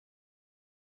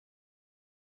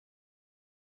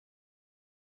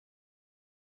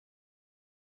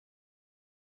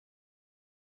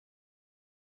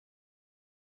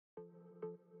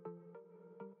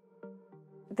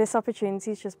This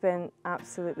opportunity has just been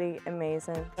absolutely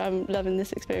amazing. I'm loving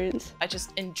this experience. I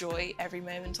just enjoy every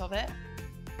moment of it.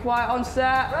 Quiet on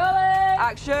set, rolling,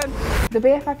 action! The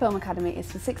BFI Film Academy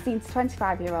is for 16 to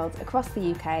 25-year-olds across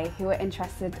the UK who are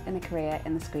interested in a career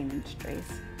in the screen industries.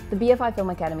 The BFI Film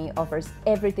Academy offers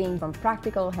everything from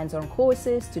practical hands-on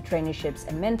courses to traineeships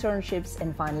and mentorships,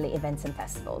 and finally events and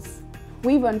festivals.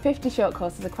 We run 50 short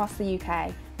courses across the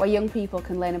UK where young people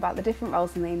can learn about the different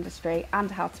roles in the industry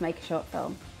and how to make a short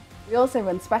film. We also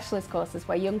run specialist courses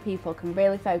where young people can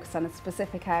really focus on a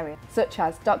specific area, such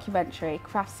as documentary,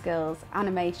 craft skills,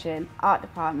 animation, art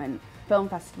department, film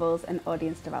festivals and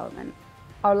audience development.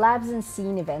 Our labs and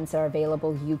scene events are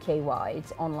available UK-wide,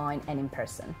 online and in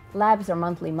person. Labs are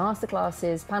monthly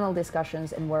masterclasses, panel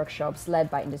discussions and workshops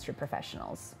led by industry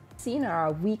professionals. Scene are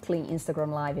our weekly Instagram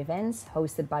Live events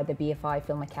hosted by the BFI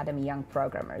Film Academy Young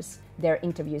Programmers. They're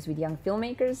interviews with young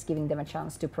filmmakers, giving them a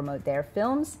chance to promote their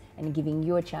films and giving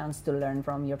you a chance to learn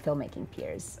from your filmmaking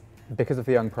peers. Because of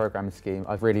the Young Programmer scheme,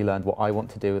 I've really learned what I want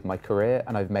to do with my career,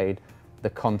 and I've made the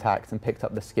contacts and picked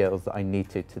up the skills that I need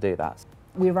to do that.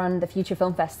 We run the Future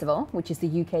Film Festival, which is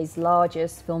the UK's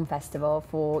largest film festival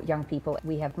for young people.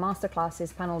 We have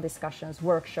masterclasses, panel discussions,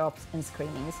 workshops and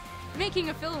screenings. Making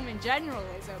a film in general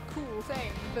is a cool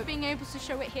thing, but being able to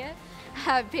show it here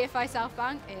at BFI South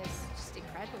Bank is just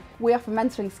incredible. We offer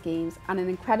mentoring schemes and an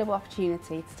incredible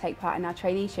opportunity to take part in our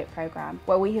traineeship programme,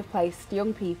 where we have placed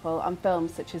young people on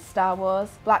films such as Star Wars,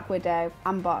 Black Widow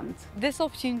and Bond. This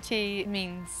opportunity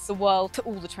means the world to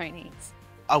all the trainees.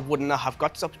 I would not have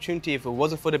got this opportunity if it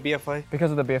wasn't for the BFI.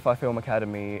 Because of the BFI Film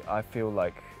Academy, I feel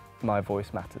like my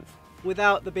voice matters.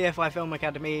 Without the BFI Film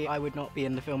Academy, I would not be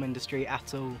in the film industry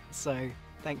at all, so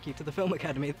thank you to the Film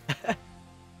Academy.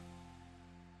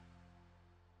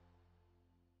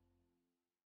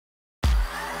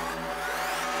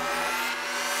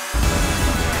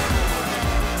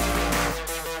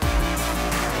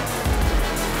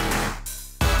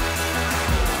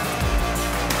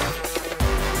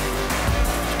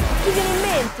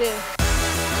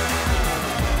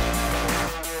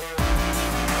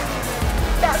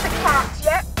 That's a cat,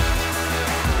 yep.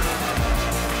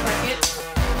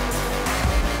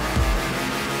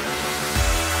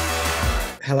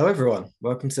 Hello everyone,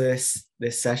 welcome to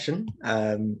this session.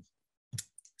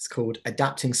 It's called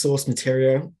Adapting Source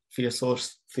Material for your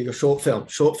short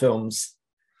films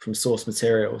from source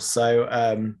material.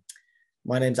 So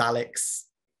my name's Alex,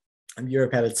 I'm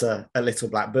Europe editor at Little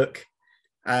Black Book.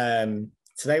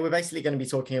 Today we're basically going to be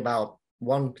talking about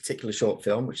one particular short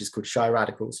film, which is called Shy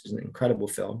Radicals, which is an incredible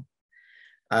film.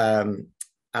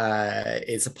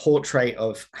 It's a portrait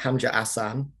of Hamja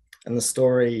Ahsan and the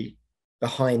story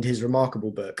behind his remarkable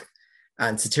book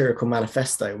and satirical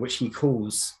manifesto, which he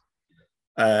calls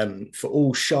for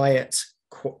all shy,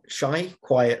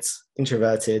 quiet,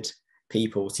 introverted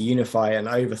people to unify and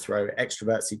overthrow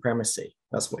extrovert-supremacy.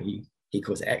 That's what he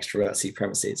calls it,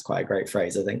 extrovert-supremacy. It's quite a great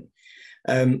phrase, I think.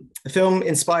 The film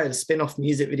inspired a spin-off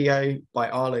music video by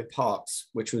Arlo Parks,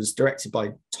 which was directed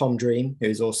by Tom Dream, who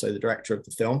is also the director of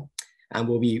the film, and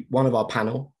will be one of our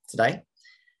panel today.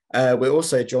 We're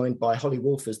also joined by Holly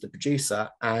Wolfers, the producer,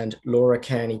 and Laura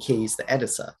Cairney-Keize, the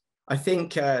editor. I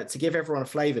think to give everyone a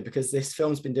flavour, because this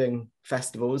film's been doing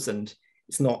festivals and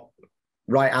it's not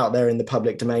right out there in the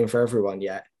public domain for everyone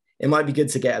yet, it might be good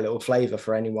to get a little flavour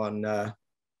for anyone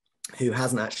who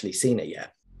hasn't actually seen it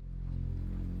yet.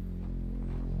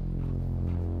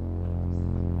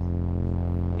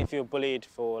 If you're bullied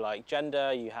for like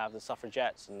gender, you have the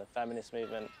suffragettes and the feminist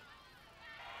movement.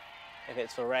 If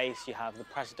it's for race, you have the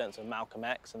precedents of Malcolm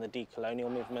X and the decolonial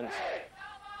movements.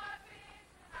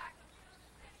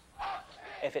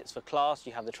 If it's for class,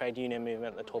 you have the trade union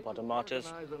movement, the Tall Bottom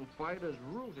Martyrs.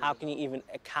 How can you even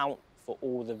account for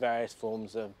all the various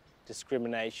forms of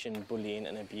discrimination, bullying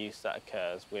and abuse that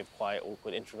occurs with quiet,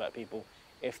 awkward, introvert people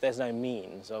if there's no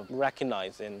means of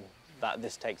recognizing that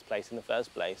this takes place in the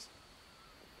first place?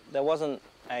 There wasn't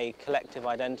a collective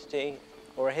identity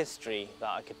or a history that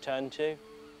I could turn to,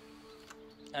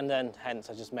 and then hence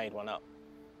I just made one up.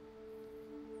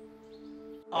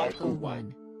 Article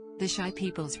 1. The Shy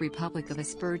People's Republic of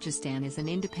Aspergistan is an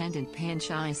independent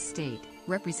pan-Shy state,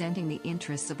 representing the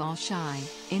interests of all shy,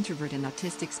 introvert and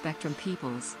autistic spectrum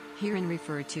peoples, herein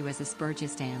referred to as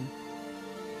Aspergistan.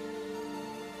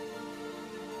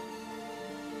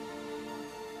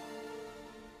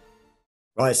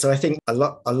 Right, so I think a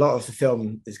lot of the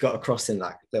film is got across in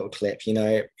that little clip. You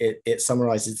know, it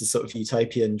summarizes the sort of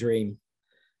utopian dream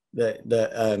that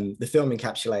the film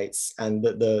encapsulates and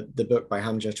that the book by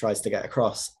Hamja tries to get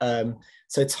across.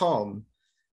 So Tom,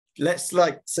 let's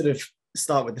like sort of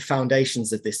start with the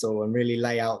foundations of this all and really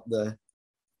lay out the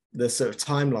sort of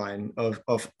timeline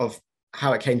of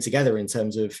how it came together in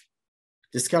terms of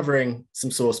discovering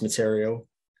some source material,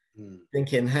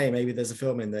 thinking, hey, maybe there's a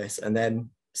film in this, and then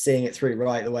seeing it through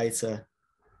right the way to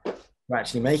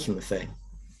actually making the thing.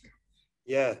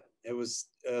 Yeah, it was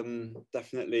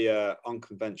definitely an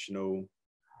unconventional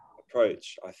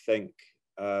approach. I think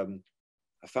I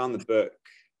found the book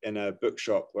in a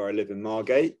bookshop where I live in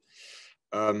Margate,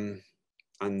 and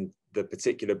the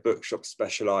particular bookshop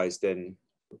specialised in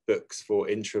books for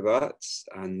introverts,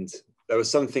 and there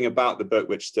was something about the book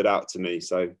which stood out to me.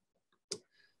 So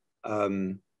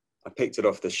I picked it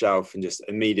off the shelf and just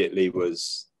immediately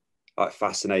was like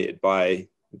fascinated by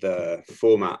the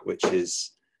format, which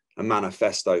is a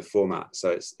manifesto format.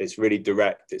 So it's really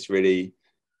direct. It's really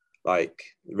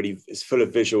it's full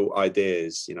of visual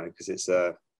ideas, you know, because it's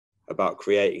about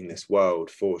creating this world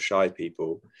for shy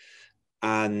people.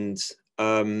 And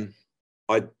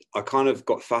I kind of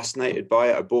got fascinated by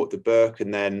it. I bought the book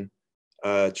and then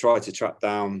tried to track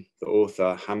down the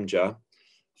author, Hamja,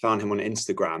 found him on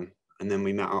Instagram, and then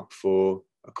we met up for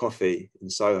a coffee in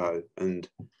Soho. And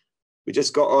we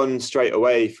just got on straight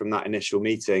away from that initial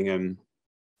meeting. And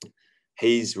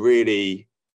he's really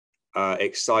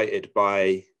excited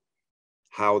by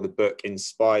how the book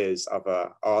inspires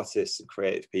other artists and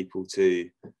creative people to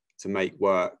make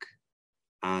work.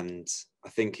 And I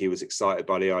think he was excited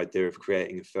by the idea of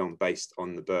creating a film based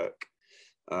on the book.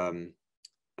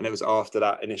 And it was after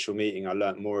that initial meeting I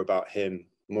learned more about him,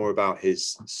 more about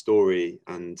his story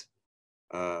and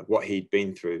what he'd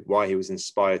been through, why he was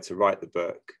inspired to write the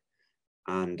book.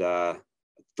 And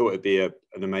thought it'd be an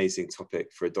amazing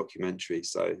topic for a documentary.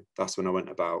 So that's when I went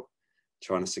about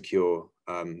trying to secure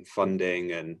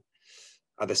funding. And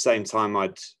at the same time,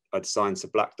 I'd signed to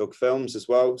Black Dog Films as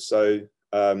well. So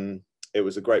it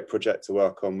was a great project to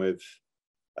work on with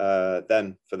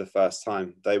them for the first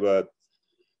time. They were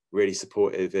really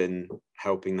supportive in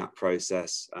helping that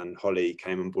process, and Holly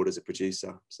came on board as a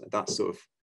producer. So that's sort of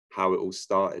how it all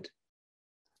started.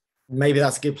 Maybe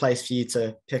that's a good place for you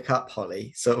to pick up,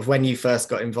 Holly. Sort of when you first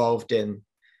got involved in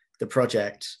the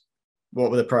project, what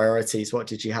were the priorities? What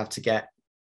did you have to get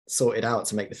sorted out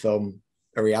to make the film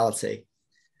a reality?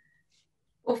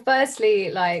 Well,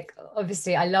 firstly, like,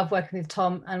 obviously I love working with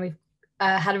Tom, and we've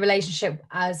had a relationship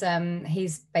as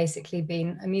he's basically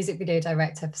been a music video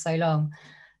director for so long.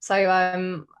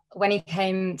 So when he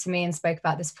came to me and spoke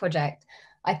about this project,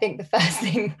 I think the first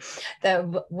thing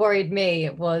that worried me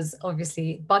was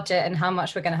obviously budget and how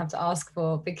much we're going to have to ask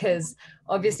for, because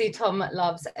obviously Tom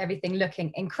loves everything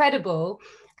looking incredible.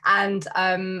 And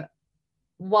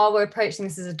while we're approaching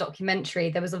this as a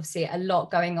documentary, there was obviously a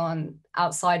lot going on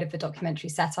outside of the documentary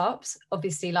setups.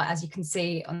 Obviously, like as you can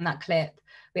see on that clip,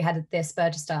 we had the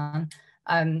Aspergistan.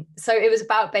 So it was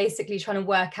about basically trying to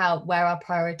work out where our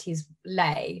priorities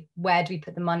lay, where do we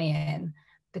put the money in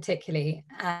particularly,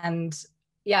 and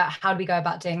yeah, how do we go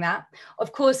about doing that?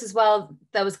 Of course, as well,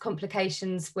 there was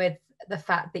complications with the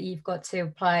fact that you've got to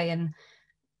apply, and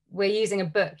we're using a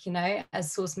book, you know,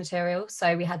 as source material.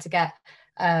 So we had to get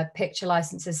picture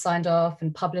licenses signed off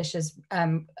and publishers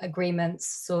agreements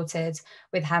sorted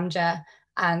with Hamja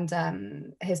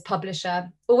and his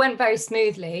publisher. All went very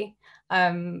smoothly,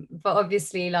 but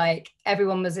obviously like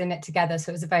everyone was in it together,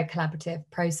 so it was a very collaborative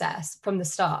process from the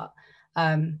start.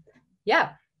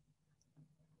 Yeah.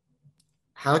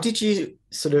 How did you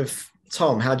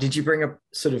Tom, how did you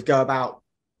go about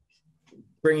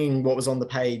bringing what was on the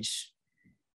page,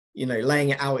 you know, laying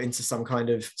it out into some kind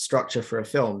of structure for a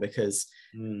film? Because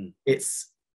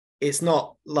it's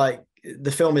not like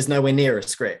the film is nowhere near a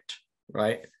script,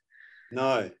 right?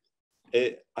 No,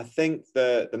 I think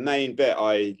the main bit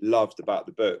I loved about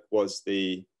the book was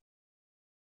the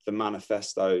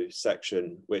manifesto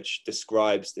section, which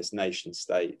describes this nation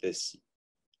state, this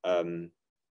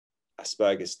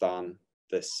Aspergistan,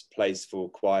 this place for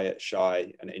quiet,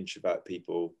 shy and introvert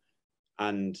people.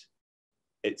 And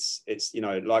it's you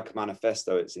know, like a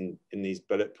manifesto, it's in these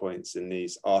bullet points, in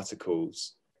these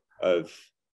articles of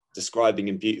describing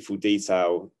in beautiful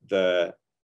detail the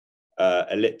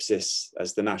ellipsis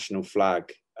as the national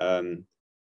flag.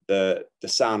 The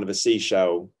sound of a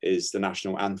seashell is the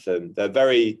national anthem. They're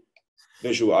very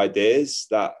visual ideas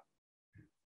that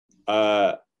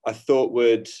I thought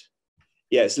would,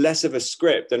 yeah, it's less of a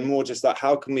script and more just that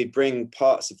how can we bring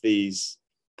parts of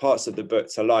the book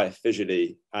to life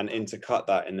visually and intercut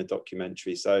that in the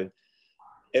documentary. So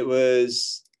it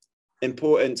was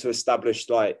important to establish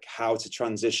like how to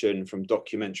transition from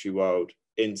documentary world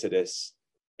into this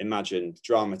imagined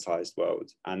dramatized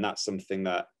world. And that's something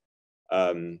that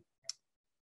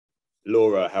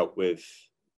Laura helped with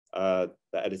the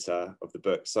editor of the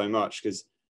book so much, it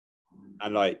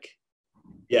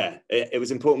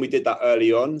was important we did that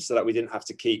early on so that we didn't have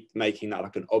to keep making that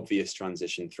like an obvious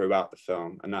transition throughout the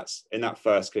film. And that's in that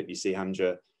first clip you see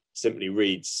Hamja simply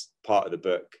reads part of the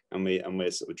book, and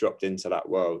we're sort of dropped into that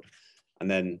world. And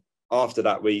then after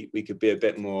that we could be a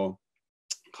bit more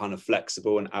kind of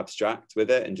flexible and abstract with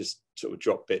it and just sort of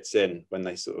drop bits in when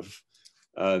they sort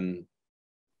of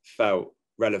felt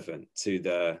relevant to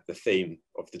the theme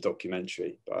of the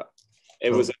documentary. But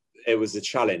it was a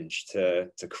challenge to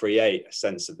create a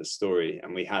sense of the story,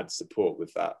 and we had support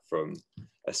with that from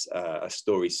a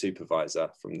story supervisor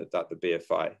from that the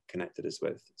BFI connected us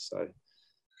with. So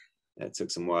yeah, it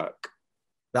took some work.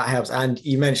 That helps. And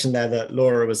you mentioned there that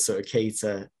Laura was sort of key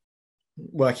to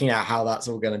working out how that's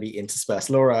all going to be interspersed.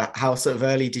 Laura, how sort of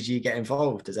early did you get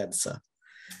involved as editor?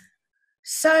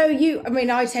 So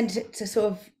I tend to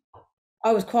sort of,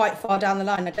 I was quite far down the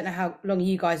line. I don't know how long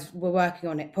you guys were working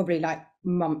on it, probably like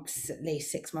months, at least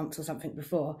 6 months or something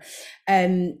before.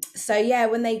 So yeah,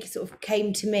 when they sort of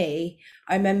came to me,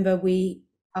 I remember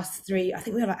us three, I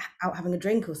think we were like out having a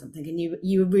drink or something, and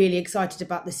you were really excited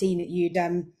about the scene that you'd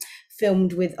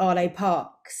filmed with Arlo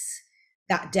Parks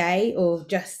that day, or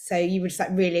just so you were just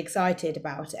like really excited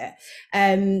about it.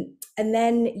 And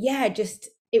then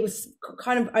it was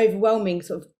kind of overwhelming,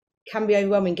 sort of can be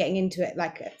overwhelming getting into it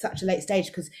like at such a late stage,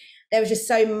 because there was just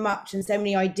so much and so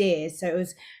many ideas. So it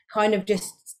was kind of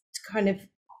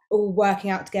all working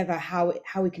out together how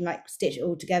we can like stitch it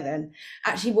all together. And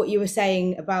actually what you were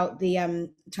saying about the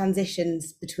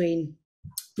transitions between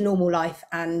normal life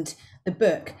and the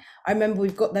book, I remember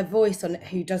we've got their voice on it,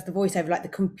 who does the voiceover, like the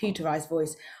computerized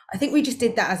voice. I think we just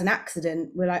did that as an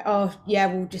accident. We're like, oh yeah,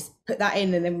 we'll just put that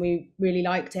in, and then we really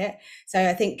liked it. So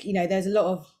I think, there's a lot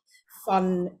of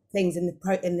fun things in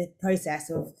the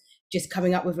process of just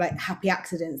coming up with like happy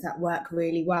accidents that work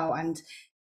really well, and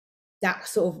that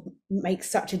sort of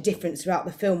makes such a difference throughout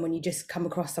the film when you just come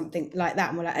across something like that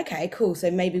and we're like, okay, cool,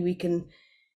 so maybe we can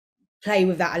play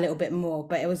with that a little bit more.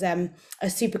 But it was a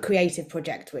super creative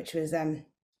project, which was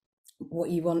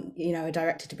what you want a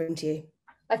director to bring to you.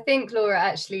 I think, Laura,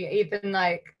 actually, even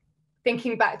like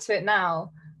thinking back to it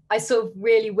now, I sort of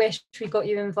really wish we got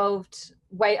you involved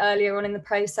way earlier on in the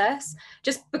process,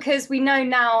 just because we know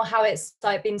now how it's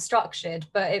like been structured,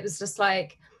 but it was just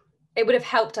like, it would have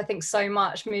helped, I think, so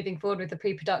much moving forward with the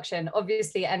pre-production.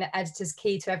 Obviously, an editor's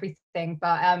key to everything,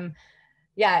 but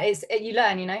you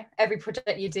learn, every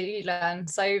project you do, you learn.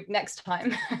 So next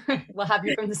time we'll have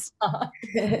you from the start.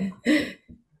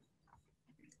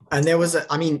 And there was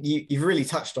you've really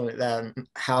touched on it there,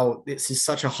 how this is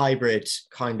such a hybrid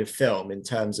kind of film in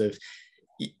terms of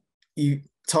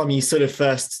Tom, you sort of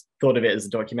first thought of it as a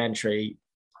documentary,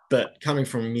 but coming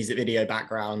from a music video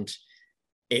background,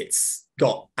 it's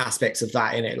got aspects of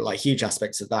that in it, like huge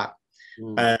aspects of that.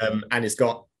 And it's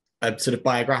got a sort of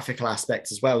biographical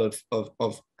aspect as well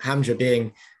of Hamja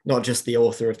being not just the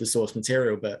author of the source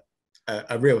material, but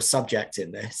a real subject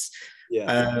in this.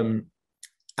 Yeah.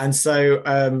 And so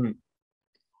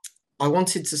I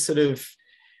wanted to sort of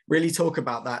really talk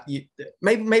about that.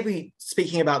 Maybe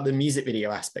speaking about the music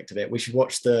video aspect of it, we should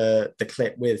watch the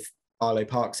clip with Arlo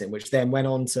Parks in, which then went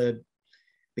on to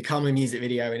become a music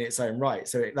video in its own right.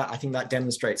 So I think that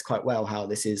demonstrates quite well how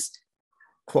this is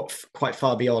quite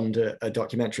far beyond a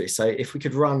documentary. So if we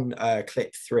could run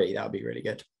clip 3, that would be really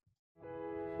good.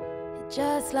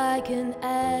 Just like an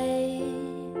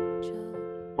angel.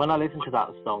 When I listen to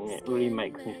that song, it really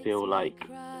makes me feel like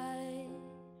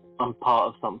I'm part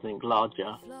of something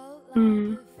larger.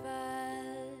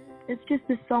 It's just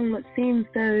a song that seems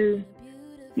so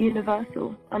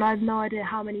universal, and I have no idea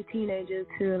how many teenagers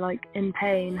who are like in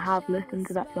pain have listened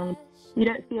to that song. You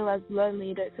don't feel as lonely,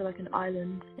 you don't feel like an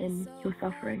island in your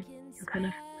suffering. You're kind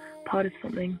of part of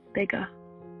something bigger.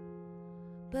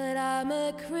 But I'm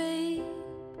a creep.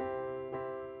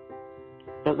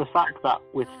 But the fact that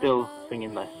we're still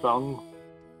singing this song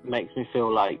makes me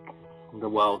feel like the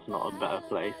world's not a better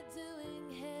place.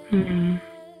 And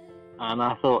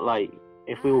I thought, like,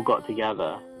 if we all got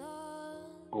together,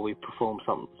 or we performed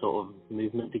some sort of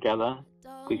movement together,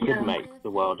 we could make the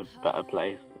world a better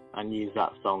place and use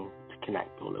that song to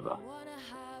connect all of us.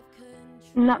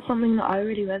 And that's something that I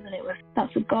really resonate with.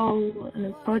 That's a goal and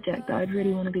a project that I'd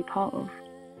really want to be part of.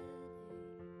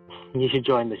 You should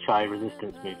join the Shy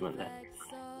Resistance movement then.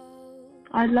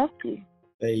 I'd love to.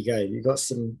 There you go. You've got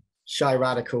some shy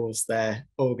radicals there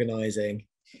organising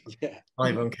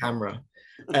live on camera.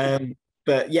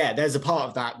 But yeah, there's a part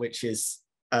of that which is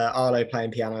Arlo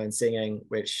playing piano and singing,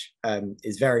 which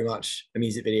is very much a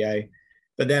music video.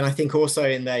 But then I think also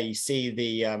in there you see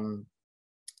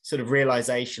sort of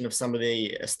realization of some of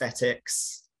the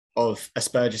aesthetics of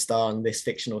Aspergistan, this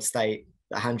fictional state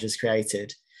that Hamja's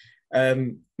created.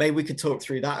 Maybe we could talk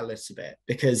through that a little bit,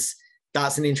 because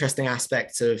that's an interesting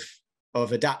aspect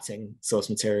of adapting source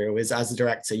material, is as a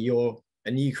director, you're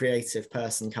a new creative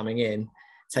person coming in,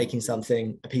 taking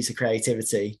something, a piece of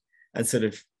creativity, and sort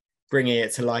of bringing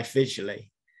it to life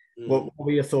visually. What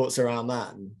were your thoughts around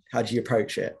that, and how do you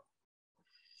approach it?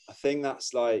 I think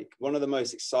that's like one of the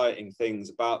most exciting things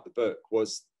about the book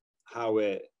was how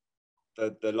the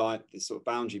sort of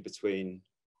boundary between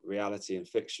reality and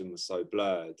fiction was so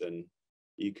blurred, and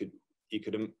we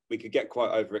could get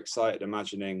quite overexcited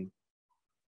imagining,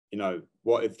 you know,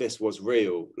 what if this was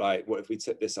real? Like, what if we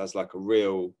took this as like a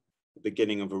real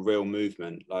beginning of a real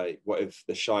movement? Like, what if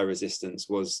the Shy resistance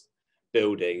was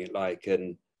building, like,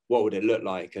 and what would it look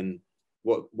like, and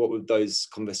what would those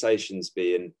conversations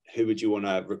be, and who would you want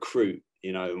to recruit,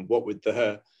 you know, and what would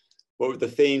the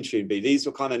theme tune be? These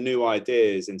were kind of new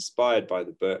ideas inspired by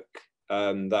the book,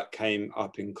 that came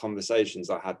up in conversations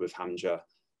I had with Hamja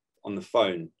on the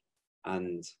phone,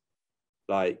 and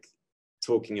like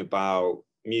talking about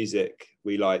music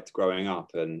we liked growing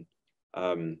up, and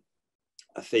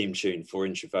a theme tune for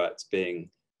Introverts being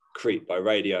Creep by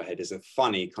Radiohead is a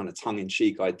funny kind of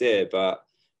tongue-in-cheek idea, but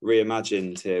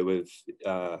reimagined here with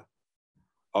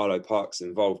Arlo Parks'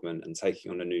 involvement and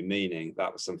taking on a new meaning.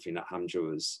 That was something that Hamja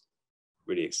was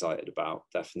really excited about,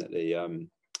 definitely.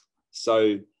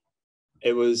 So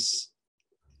it was,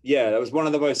 yeah, that was one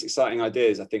of the most exciting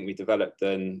ideas I think we developed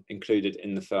and included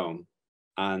in the film.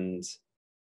 But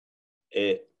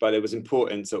it was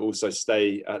important to also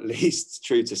stay at least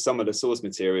true to some of the source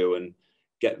material and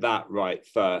get that right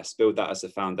first, build that as a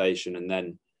foundation. And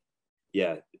then,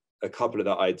 yeah, a couple of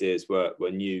the ideas were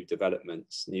new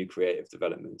developments, new creative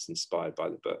developments inspired by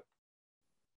the book.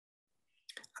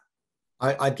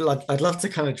 I'd love to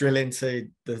kind of drill into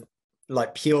the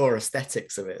like pure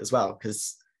aesthetics of it as well,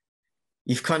 because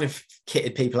you've kind of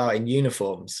kitted people out in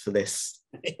uniforms for this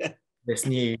this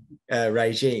new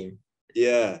regime.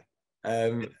 Yeah.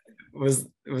 Was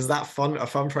that a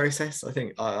fun process? I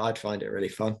think I'd find it really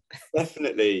fun.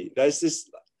 Definitely.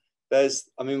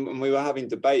 I mean, when we were having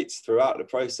debates throughout the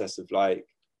process of like,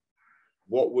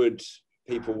 what would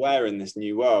people wear in this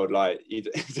new world? Like, you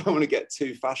don't want to get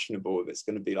too fashionable if it's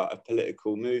going to be like a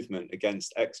political movement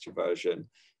against extroversion.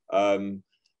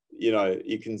 You know,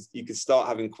 you can start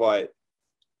having quite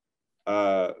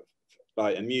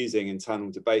like amusing internal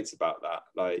debates about that.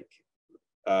 Like,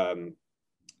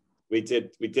 we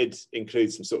did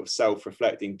include some sort of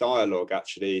self-reflecting dialogue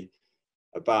actually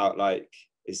about like,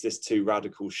 is this too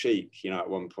radical chic, you know, at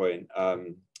one point,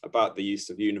 about the use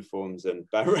of uniforms and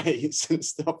berets and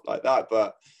stuff like that.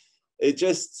 But it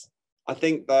just, I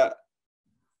think that,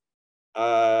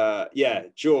 yeah,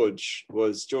 George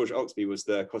Oxby was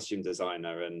the costume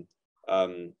designer,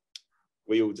 and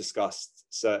we all discussed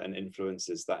certain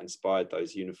influences that inspired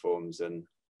those uniforms, and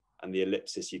the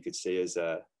ellipsis you could see as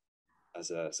a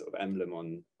sort of emblem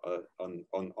on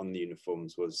the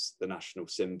uniforms was the national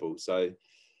symbol. So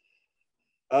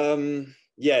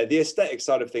yeah, the aesthetic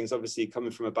side of things, obviously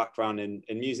coming from a background in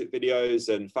music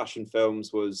videos and fashion films,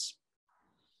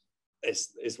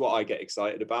 is what I get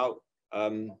excited about,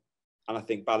 and I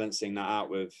think balancing that out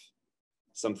with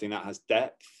something that has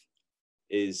depth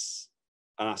is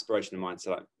an aspiration of mine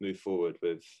to like move forward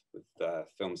with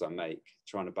films I make.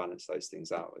 Trying to balance those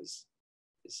things out is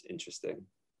interesting.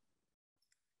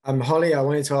 Holly, I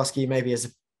wanted to ask you, maybe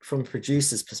from a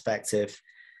producer's perspective,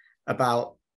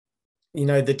 about, you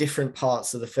know, the different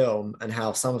parts of the film and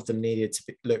how some of them needed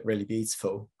to look really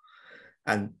beautiful,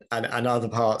 and other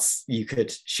parts you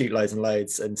could shoot loads and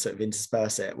loads and sort of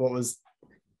intersperse it.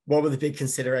 What were the big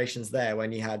considerations there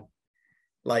when you had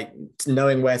like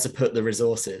knowing where to put the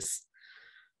resources?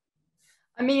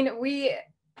 I mean, we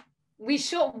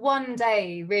shot one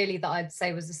day really that I'd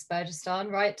say was Aspergistan,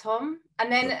 right, Tom?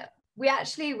 And then we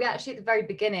actually at the very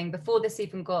beginning, before this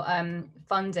even got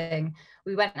funding,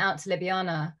 we went out to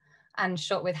Ljubljana and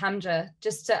shot with Hamja,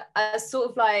 just to sort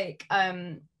of like,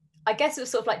 I guess it was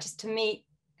sort of like just to meet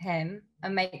him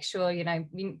and make sure, you know,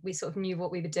 we sort of knew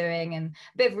what we were doing, and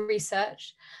a bit of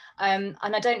research. And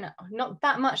I don't know, not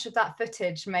that much of that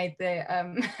footage made the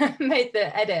made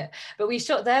the edit, but we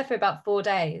shot there for about 4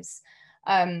 days.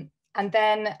 And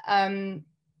then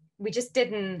we just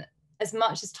didn't, as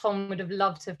much as Tom would have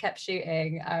loved to have kept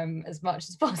shooting as much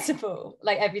as possible,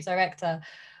 like every director,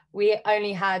 we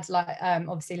only had like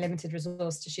obviously limited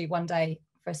resource to shoot one day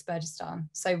for Aspergistan.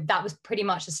 So that was pretty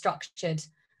much as structured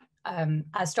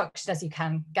as you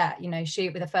can get, you know,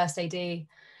 shoot with a first AD,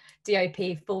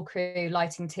 DOP, full crew,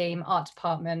 lighting team, art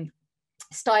department,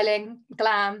 styling,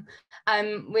 glam,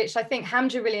 which I think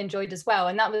Hamja really enjoyed as well.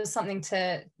 And that was something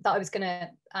that I was going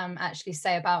to actually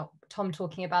say about Tom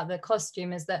talking about the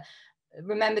costume, is that,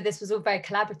 remember, this was all very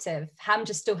collaborative.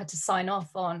 Hamja still had to sign off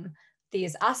on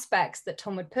these aspects that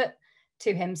Tom would put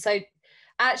to him. So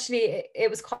actually it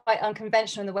was quite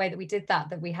unconventional in the way that we did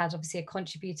that we had obviously a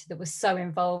contributor that was so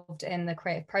involved in the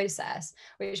creative process,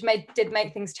 which did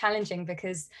make things challenging,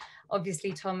 because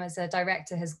obviously Tom as a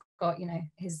director has got, you know,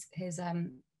 his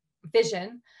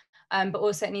vision, but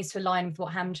also it needs to align with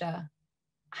what Hamja,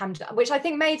 which I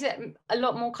think made it a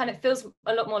lot more feels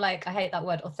a lot more like, I hate that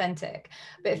word, authentic,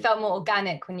 but it felt more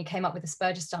organic when you came up with the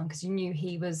Spurgestan, because you knew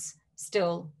he was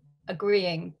still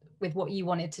agreeing with what you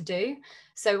wanted to do.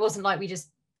 So it wasn't like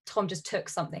Tom just took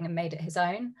something and made it his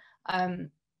own,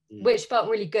 which felt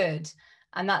really good.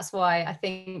 And that's why I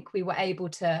think we were able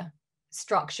to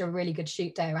structure a really good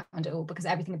shoot day around it all, because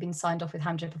everything had been signed off with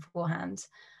Hamja beforehand,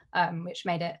 which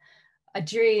made it a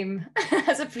dream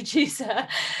as a producer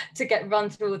to run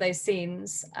through all those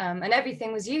scenes. And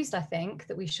everything was used, I think,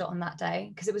 that we shot on that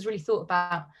day, because it was really thought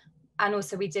about. And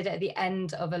also we did it at the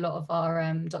end of a lot of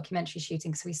our documentary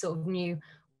shooting, so we sort of knew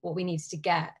what we needed to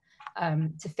get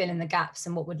to fill in the gaps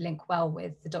and what would link well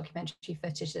with the documentary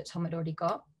footage that Tom had already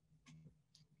got.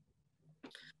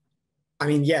 I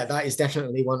mean, yeah, that is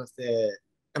definitely one of the,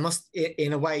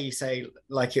 in a way you say,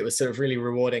 like, it was sort of really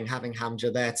rewarding having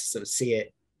Hamja there to sort of see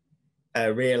it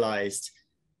realized.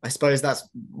 I suppose that's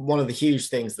one of the huge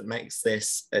things that makes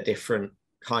this a different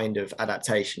kind of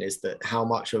adaptation, is that how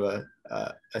much of a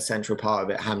central part of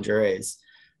it Hamja is.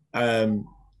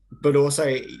 But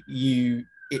also you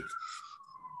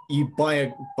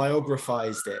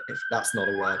biographized it, if that's not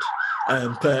a word,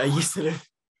 but you sort of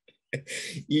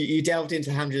you delved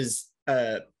into Hamja's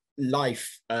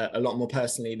life a lot more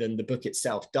personally than the book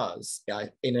itself does,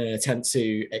 in an attempt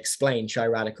to explain Shy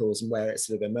Radicals and where it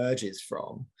sort of emerges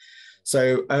from.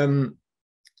 So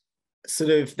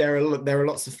sort of there are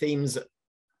lots of themes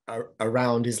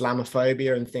around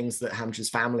Islamophobia and things that Hamja's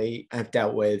family have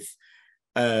dealt with,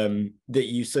 that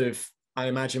you sort of, I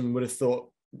imagine, would have thought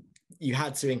you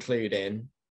had to include in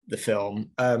the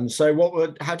film.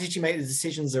 So how did you make the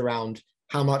decisions around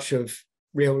how much of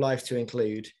real life to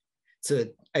include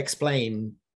to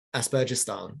explain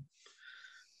Aspergistan?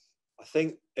 I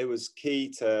think it was key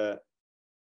to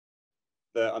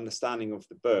the understanding of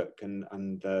the book and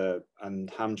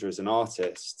Hamja as an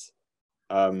artist,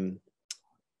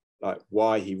 like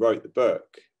why he wrote the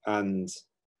book. And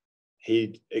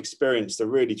he experienced a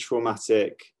really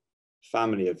traumatic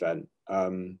family event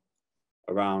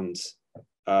around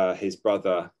his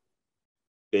brother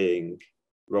being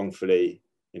wrongfully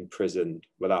imprisoned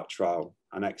without trial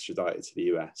and extradited to the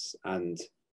US. And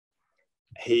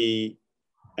he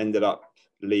ended up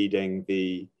leading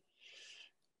the,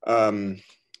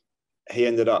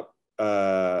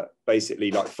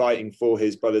 basically like fighting for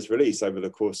his brother's release over the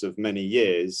course of many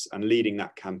years and leading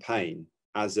that campaign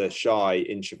as a shy,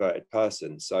 introverted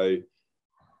person. So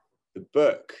the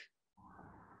book,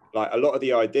 like a lot of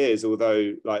the ideas,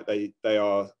 although like they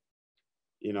are,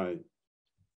 you know,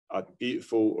 are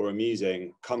beautiful or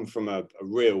amusing, come from a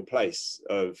real place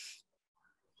of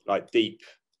like deep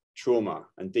trauma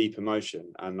and deep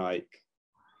emotion. And like,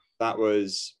 that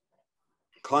was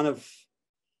kind of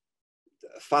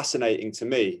fascinating to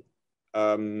me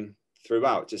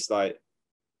throughout. Just like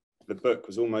the book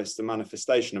was almost a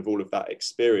manifestation of all of that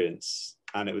experience.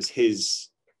 And it was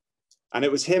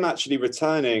him actually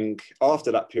returning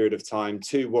after that period of time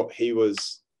to what he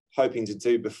was hoping to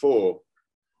do before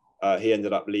he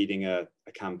ended up leading a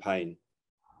campaign,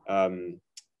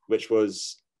 which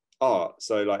was art.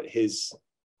 So like he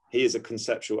is a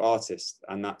conceptual artist,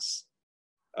 and that's,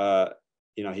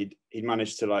 you know, he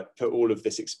managed to like put all of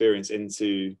this experience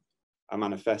into a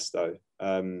manifesto.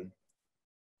 And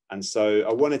so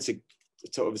I wanted to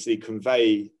obviously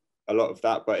convey a lot of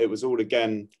that, but it was all,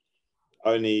 again,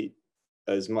 only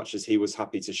as much as he was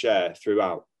happy to share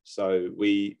throughout. So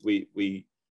we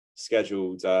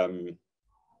scheduled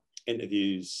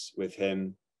interviews with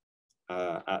him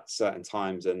at certain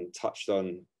times and touched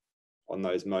on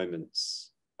those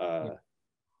moments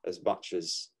as much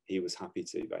as he was happy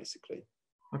to, basically.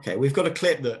 Okay, we've got a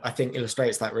clip that I think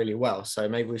illustrates that really well, so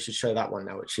maybe we should show that one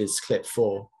now, which is clip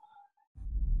 4.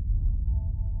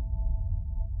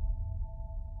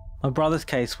 My brother's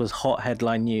case was hot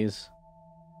headline news.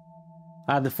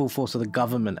 I had the full force of the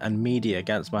government and media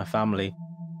against my family,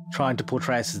 trying to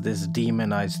portray us as this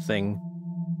demonized thing.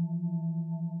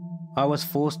 I was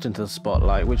forced into the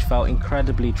spotlight, which felt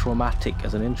incredibly traumatic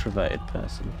as an introverted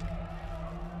person.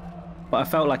 But I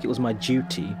felt like it was my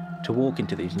duty to walk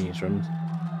into these newsrooms.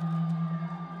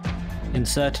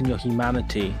 Inserting your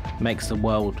humanity makes a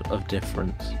world of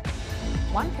difference.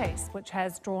 One case which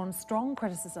has drawn strong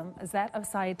criticism is that of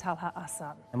Syed Talha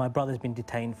Ahsan. My brother's been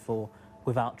detained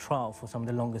without trial for some of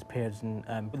the longest periods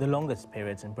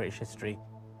in British history.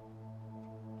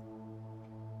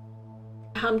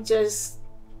 Hamja's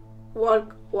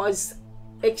work was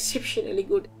exceptionally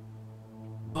good.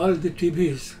 All the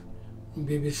TVs,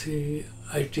 BBC,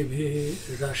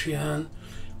 ITV, Russian,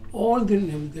 all the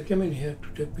names, they came in here to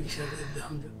take pictures with the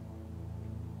Hamja.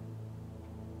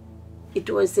 It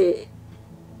was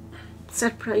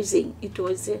surprising. It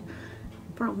was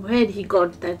from where he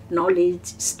got that knowledge,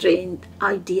 strength,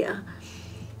 idea.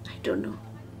 I don't know.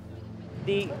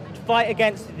 The fight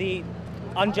against the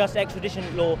unjust extradition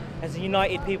law has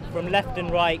united people from left and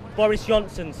right. Boris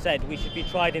Johnson said we should be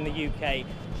tried in the UK.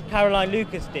 Caroline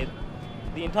Lucas did.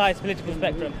 The entire political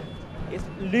spectrum is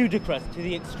ludicrous to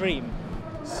the extreme.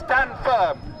 Stand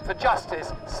firm for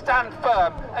justice. Stand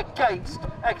firm against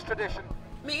extradition.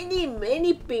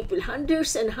 Many people,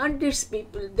 hundreds and hundreds of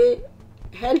people, they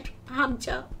helped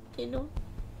Hamja, you know.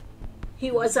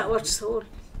 He was our soul.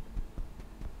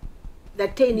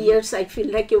 That 10 years I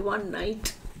feel like a one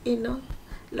night, you know,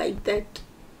 like that.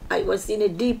 I was in a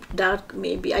deep dark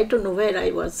maybe, I don't know where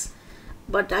I was,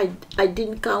 but I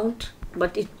didn't count,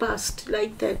 but it passed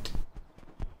like that.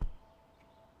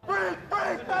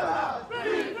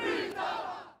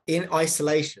 In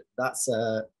isolation, that's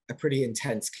a pretty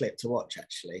intense clip to watch,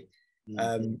 actually.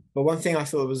 But one thing I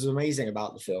thought was amazing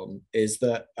about the film is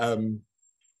that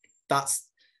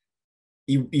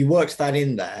you worked that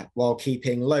in there while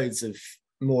keeping loads of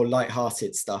more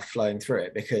light-hearted stuff flowing through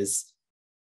it, because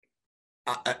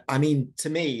I mean, to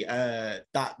me,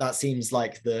 that seems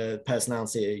like the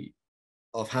personality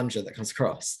of Hamja that comes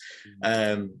across.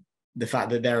 The fact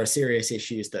that there are serious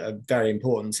issues that are very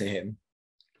important to him,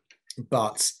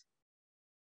 but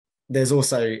there's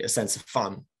also a sense of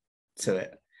fun to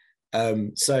it.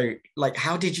 So, like,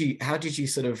 how did you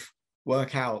sort of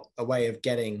work out a way of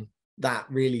getting that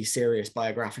really serious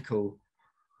biographical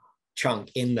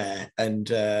chunk in there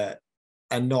and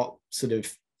not sort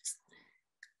of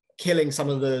killing some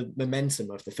of the momentum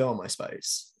of the film, I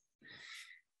suppose?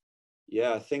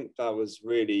 Yeah, I think that was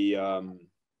really a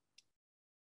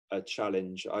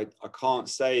challenge. I can't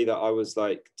say that I was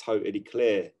like totally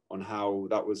clear on how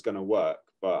that was going to work,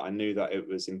 but I knew that it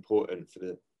was important for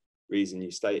the reason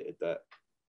you stated, that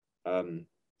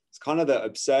it's kind of the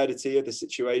absurdity of the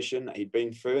situation that he'd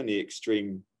been through and the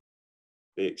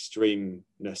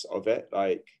extremeness of it,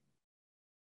 like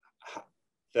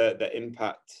the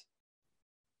impact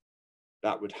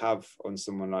that would have on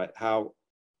someone. Like how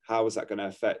is that going to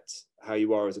affect how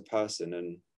you are as a person?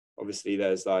 And obviously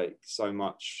there's like so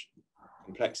much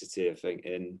complexity, I think,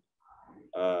 in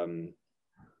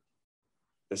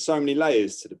there's so many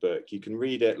layers to the book. You can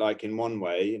read it like in one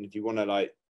way, and if you want to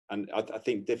like, and I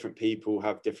think different people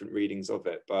have different readings of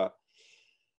it, but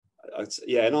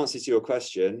yeah, in answer to your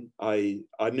question, I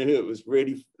knew it was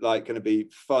really like going to be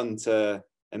fun to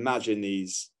imagine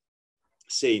these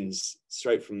scenes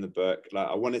straight from the book. Like,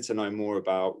 I wanted to know more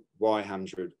about why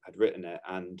Hamja had written it,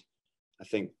 and I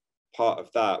think part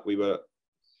of that, we were,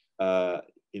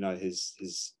 you know,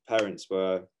 his parents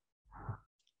were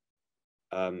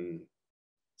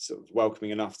sort of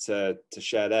welcoming enough to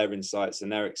share their insights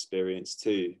and their experience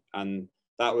too. And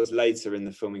that was later in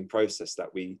the filming process that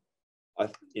I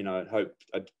hoped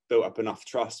I'd built up enough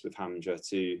trust with Hamja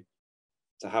to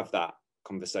have that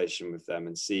conversation with them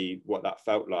and see what that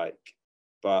felt like.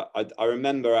 But I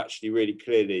remember actually really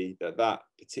clearly that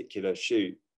particular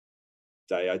shoot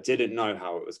day, I didn't know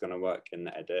how it was going to work in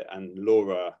the edit, and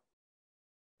Laura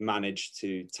managed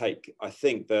to take, I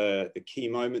think, the key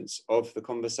moments of the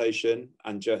conversation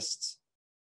and just,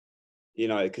 you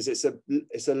know, because it's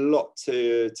a lot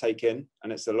to take in,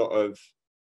 and it's a lot of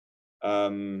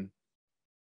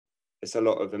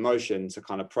emotion to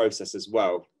kind of process as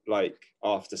well, like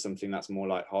after something that's more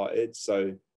lighthearted.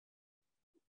 So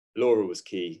Laura was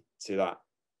key to that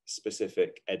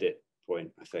specific edit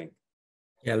point, I think.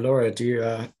 Yeah, Laura,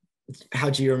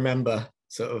 how do you remember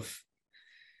sort of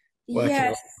working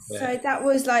on it? So that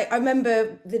was like, I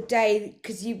remember the day,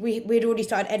 because we'd already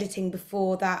started editing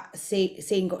before that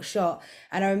scene got shot,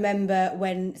 and I remember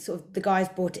when sort of the guys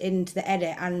brought it into the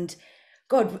edit, and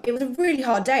God, it was a really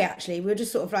hard day actually. We were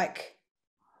just sort of like,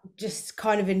 just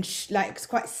kind of in like, it's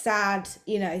quite sad,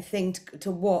 you know, thing to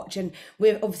watch, and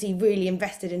we're obviously really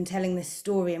invested in telling this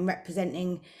story and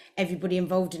representing everybody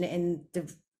involved in it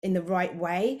in the right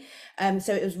way.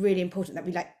 So it was really important that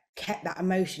we like kept that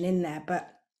emotion in there. But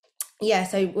yeah,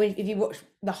 so if you watch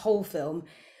the whole film,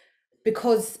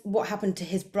 because what happened to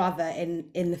his brother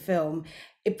in the film,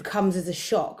 it comes as a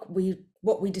shock.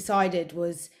 What we decided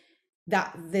was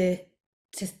that the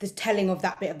telling of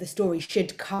that bit of the story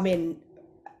should come in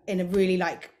a really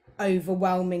like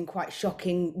overwhelming, quite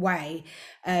shocking way,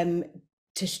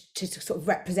 to sort of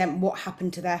represent what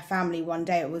happened to their family. One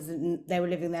day they were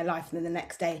living their life, and then the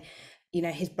next day, you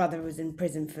know, his brother was in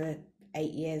prison for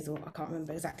 8 years, or I can't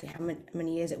remember exactly how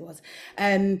many years it was.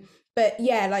 But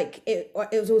yeah, like it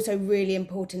was also really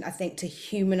important, I think, to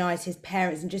humanize his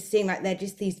parents and just seeing like they're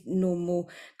just these normal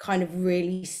kind of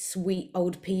really sweet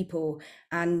old people,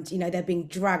 and you know, they're being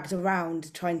dragged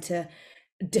around trying to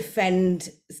defend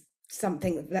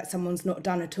something that someone's not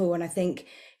done at all. And I think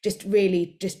just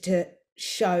to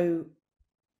show,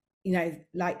 you know,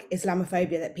 like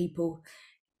Islamophobia, that people,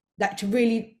 like to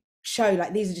really show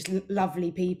like these are just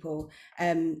lovely people,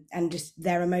 and just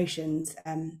their emotions.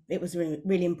 It was really,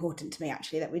 really important to me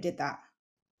actually that we did that.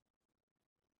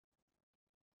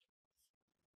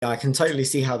 Yeah, I can totally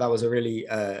see how that was a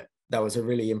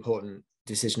really important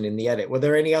decision in the edit. Were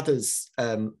there any others?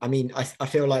 I mean, I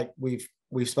feel like we've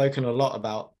spoken a lot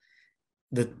about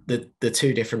the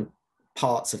two different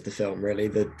parts of the film, really,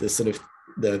 the sort of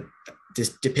the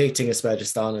just depicting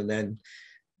Aspergistan, and then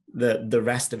the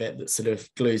rest of it that sort of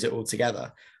glues it all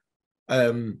together.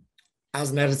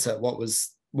 As an editor, what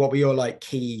were your like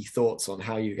key thoughts on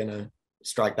how you're going to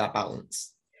strike that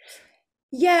balance?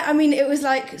 Yeah, I mean, it was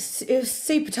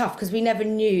super tough because we never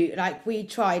knew, like we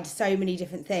tried so many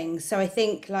different things. So I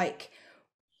think like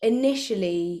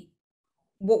initially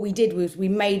what we did was we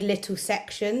made little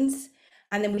sections,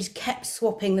 and then we just kept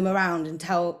swapping them around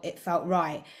until it felt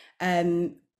right.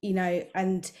 You know,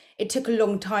 and it took a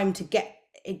long time to get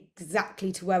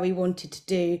exactly to where we wanted to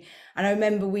do. And I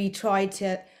remember we tried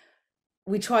a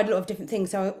lot of different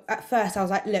things. So at first I was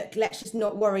like, look, let's just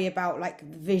not worry about like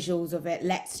the visuals of it.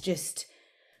 Let's just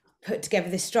put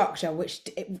together this structure, which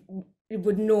it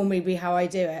would normally be how I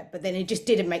do it. But then it just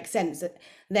didn't make sense.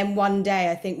 Then one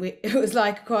day, I think it was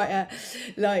like quite a,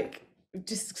 like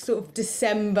just sort of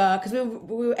December, because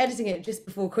we were editing it just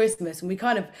before Christmas, and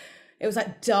it was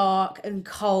like dark and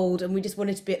cold, and we just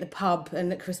wanted to be at the pub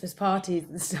and at Christmas parties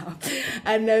and stuff.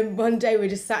 And then one day we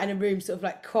just sat in a room sort of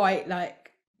like quite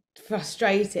like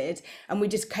frustrated, and we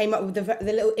just came up with the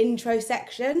little intro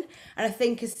section. And I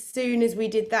think as soon as we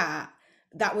did that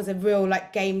was a real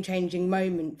like game-changing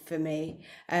moment for me,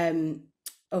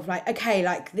 of like, okay,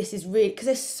 like this is really, because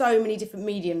there's so many different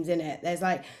mediums in it. There's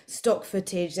like stock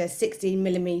footage, there's 16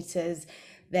 millimeters,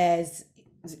 there's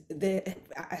the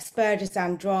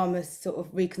Aspergistan drama sort of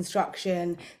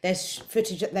reconstruction, there's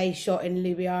footage that they shot in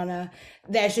Ljubljana.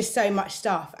 There's just so much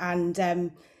stuff, and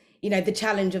you know, the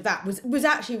challenge of that was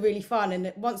actually really fun.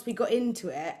 And once we got into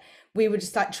it, we would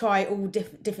just like try all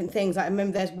different things. Like I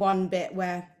remember there's one bit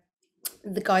where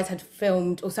the guys had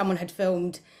filmed, or someone had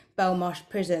filmed Belmarsh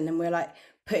prison, and we're like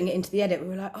putting it into the edit. We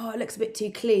were like, oh, it looks a bit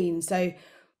too clean. So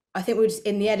I think we were just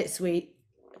in the edit suite.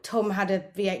 Tom had a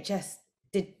VHS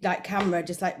camera,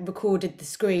 just like recorded the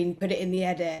screen, put it in the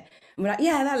edit, and we're like,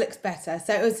 yeah, that looks better.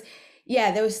 So it was,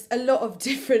 yeah, there was a lot of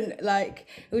different, like,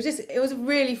 it was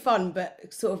really fun,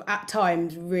 but sort of at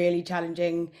times really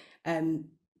challenging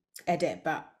edit,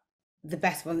 but the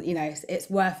best one, you know, it's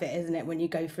worth it, isn't it, when you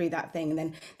go through that thing and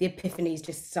then the epiphanies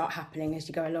just start happening as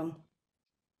you go along.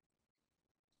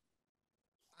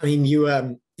 I mean, you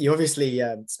obviously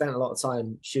spent a lot of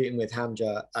time shooting with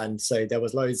Hamja, and so there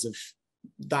was loads of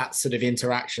that sort of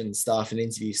interaction stuff and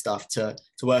interview stuff to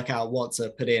work out what to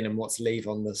put in and what to leave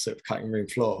on the sort of cutting room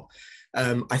floor.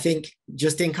 I think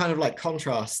just in kind of like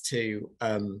contrast to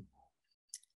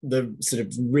the sort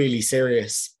of really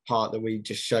serious part that we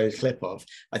just showed a clip of,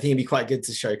 I think it'd be quite good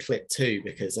to show clip 2,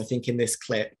 because I think in this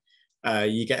clip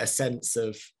you get a sense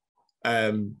of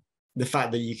the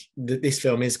fact that this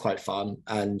film is quite fun,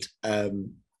 and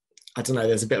I don't know,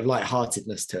 there's a bit of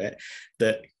lightheartedness to it,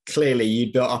 that clearly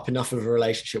you built up enough of a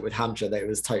relationship with Hamja that it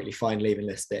was totally fine leaving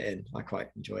this bit in. I quite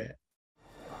enjoy it.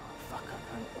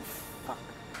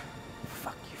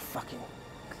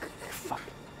 Fuck.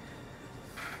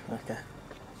 Okay.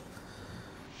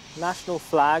 National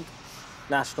flag,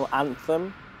 national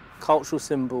anthem, cultural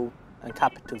symbol, and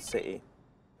capital city.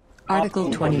 Article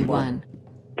 21.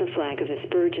 The flag of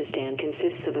Aspergistan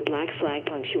consists of a black flag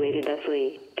punctuated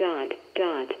thusly, ...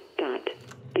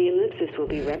 The ellipsis will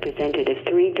be represented as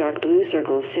 3 dark blue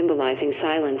circles symbolizing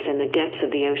silence and the depths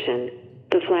of the ocean.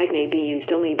 The flag may be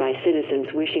used only by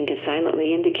citizens wishing to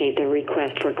silently indicate their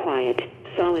request for quiet,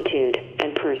 solitude,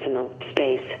 and personal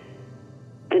space.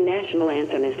 The national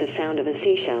anthem is the sound of a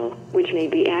seashell, which may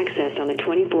be accessed on a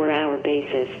 24-hour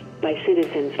basis by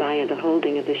citizens via the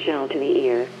holding of the shell to the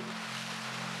ear.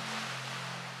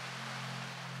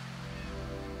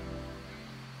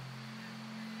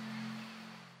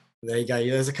 There you go.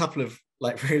 There's a couple of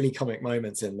like really comic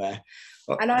moments in there.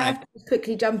 And I have to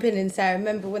quickly jump in and say, I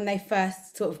remember when they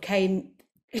first sort of came,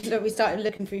 we started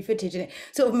looking through footage, and it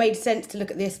sort of made sense to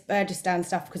look at the Aspergistan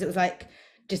stuff because it was like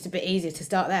just a bit easier to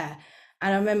start there.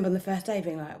 And I remember on the first day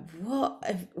being like,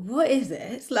 what is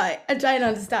this? Like, I don't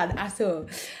understand at all.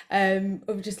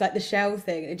 Of just like the shell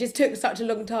thing. It just took such a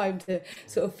long time to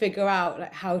sort of figure out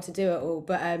like how to do it all.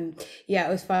 But yeah,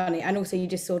 it was funny. And also you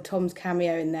just saw Tom's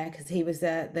cameo in there because he was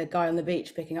the guy on the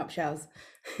beach picking up shells.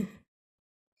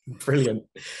 Brilliant.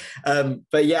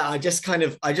 But yeah, I just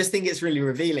think it's really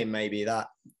revealing maybe that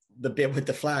the bit with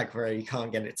the flag where you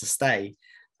can't get it to stay.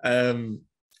 Tom,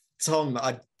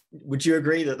 would you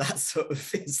agree that sort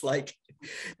of is like,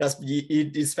 that's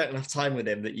you spent enough time with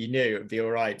him that you knew it would be all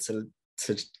right to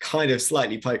kind of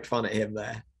slightly poke fun at him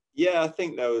there? Yeah, I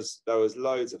think there was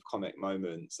loads of comic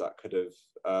moments that could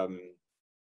have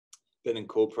been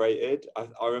incorporated.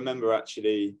 I remember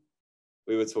actually,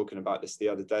 we were talking about this the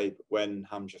other day, but when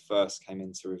Hamja first came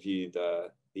in to review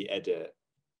the edit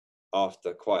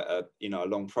after quite a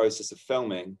long process of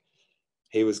filming,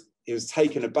 he was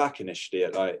taken aback initially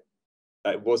at like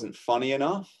it wasn't funny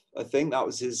enough. I think that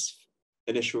was his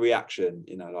initial reaction.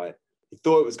 Like he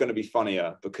thought it was going to be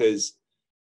funnier because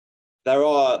there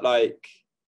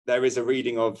is a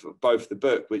reading of both the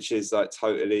book which is like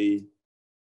totally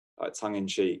like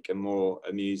tongue-in-cheek and more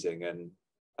amusing, and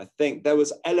I think there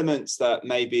was elements that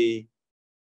maybe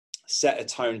set a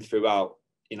tone throughout.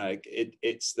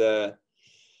 It's the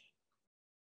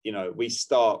we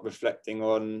start reflecting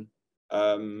on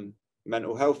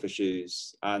mental health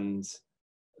issues, and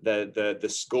the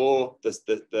score,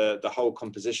 the whole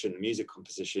composition, music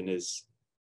composition is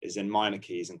in minor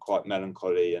keys and quite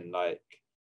melancholy, and like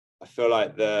I feel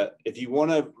like if you want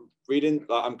to read in,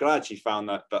 like, I'm glad you found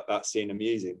that scene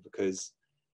amusing, because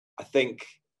I think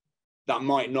that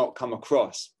might not come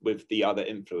across with the other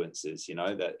influences,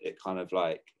 that it kind of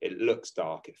like, it looks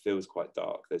dark, it feels quite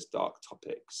dark, there's dark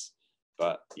topics,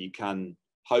 but you can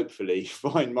hopefully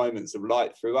find moments of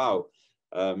light throughout.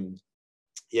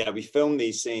 Yeah, we filmed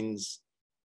these scenes,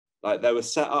 like they were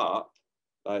set up,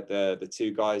 like the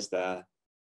two guys there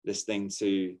listening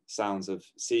to sounds of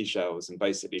seashells and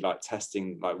basically like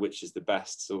testing like which is the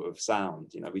best sort of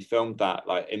sound. We filmed that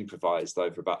like improvised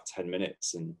over about 10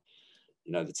 minutes, and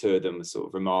the two of them were sort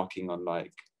of remarking on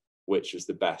like which was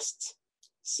the best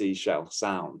seashell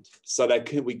sound. So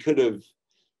we could have,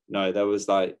 there was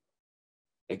like,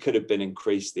 it could have been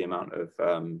increased the amount of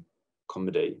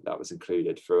comedy that was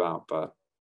included throughout, but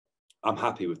I'm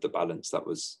happy with the balance that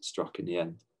was struck in the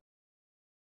end.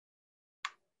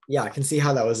 Yeah, I can see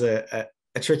how that was a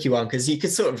tricky one, because you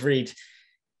could sort of read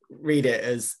it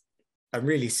as a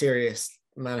really serious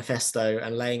manifesto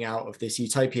and laying out of this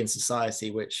utopian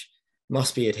society which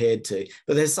must be adhered to,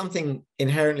 but there's something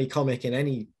inherently comic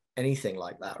in anything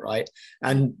like that, right?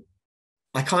 And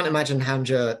I can't imagine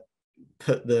Hamja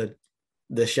put the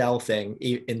shell thing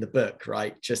in the book,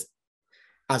 right, just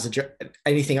as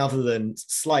anything other than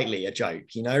slightly a joke,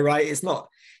 right? It's not,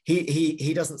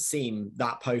 he doesn't seem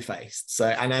that po-faced. So,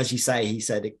 and as you say, he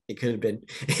said it could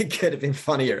have been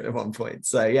funnier at one point.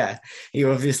 So yeah, he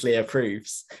obviously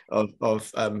approves of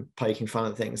poking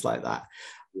fun at things like that.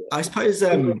 Yeah. I suppose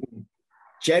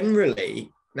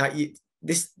generally, now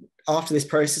after this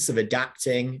process of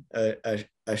adapting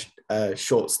a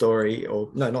short story, or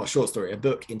no, not a short story, a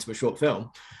book into a short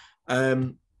film,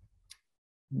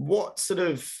 what sort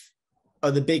of are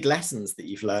the big lessons that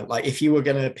you've learned? Like if you were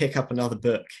going to pick up another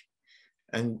book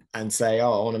and say,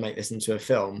 oh, I want to make this into a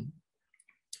film,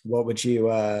 what would you,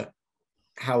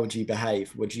 how would you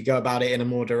behave? Would you go about it in a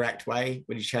more direct way?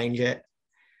 Would you change it?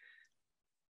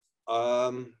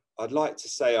 I'd like to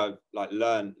say I've like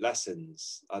learned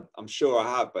lessons. I'm sure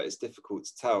I have, but it's difficult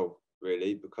to tell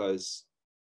really, because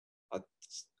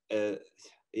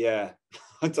yeah,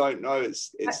 I don't know.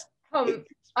 It's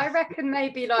I reckon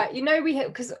maybe like,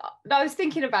 because I was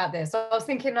thinking about this. I was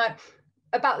thinking like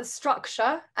about the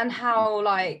structure and how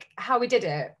we did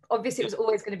it. Obviously, it was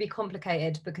always going to be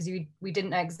complicated because we didn't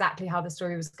know exactly how the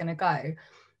story was going to go.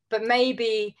 But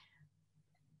maybe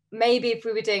if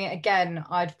we were doing it again,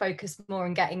 I'd focus more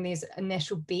on getting these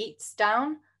initial beats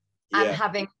down and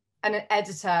having an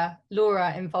editor,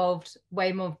 Laura, involved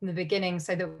way more from the beginning,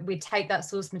 so that we'd take that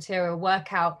source material,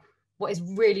 work out what is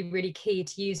really, really key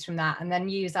to use from that, and then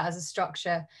use that as a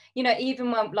structure.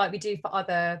 Even when, like we do for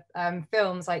other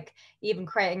films, like even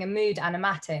creating a mood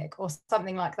animatic or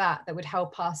something like that would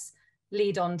help us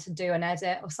lead on to do an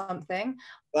edit or something.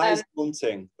 That is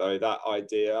daunting, though. That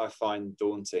idea I find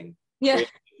daunting. Yeah.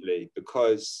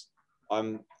 Because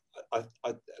I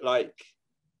like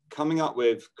coming up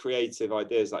with creative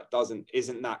ideas like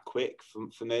isn't that quick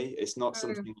for me. It's not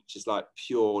something which is like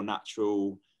pure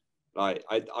natural. Like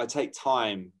I take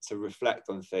time to reflect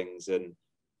on things and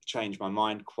change my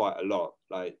mind quite a lot.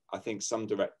 Like I think some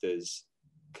directors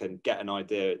can get an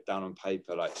idea down on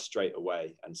paper like straight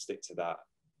away and stick to that.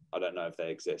 I don't know if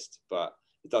they exist, but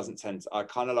it doesn't tend to. I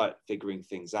kind of like figuring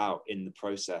things out in the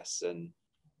process, and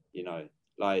you know,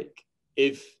 like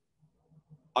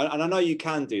and I know you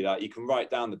can do that. You can write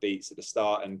down the beats at the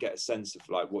start and get a sense of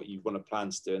like what you want to plan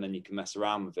to do, and then you can mess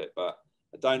around with it. But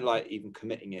I don't like even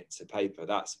committing it to paper.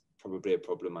 That's probably a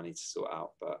problem I need to sort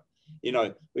out. But you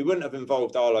know, we wouldn't have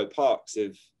involved Arlo Parks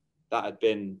if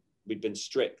we'd been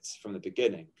strict from the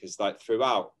beginning, because like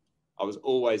throughout I was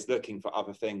always looking for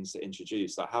other things to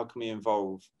introduce. Like, how can we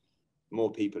involve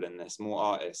more people in this, more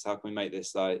artists? How can we make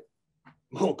this like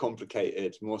more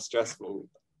complicated, more stressful?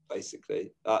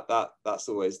 Basically, that's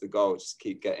always the goal. Just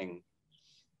keep getting,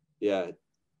 I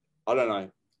don't know.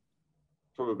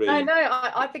 Probably.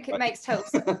 I think it makes total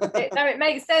sense. It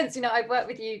makes sense. You know, I've worked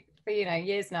with you for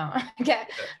years now.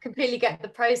 Completely get the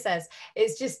process.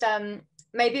 It's just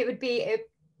maybe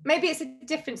it's a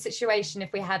different situation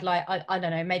if we had like I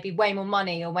don't know, maybe way more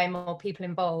money or way more people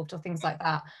involved or things like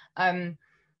that.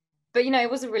 But you know,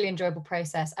 it was a really enjoyable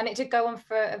process, and it did go on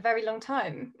for a very long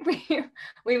time.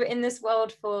 We were in this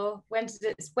world for when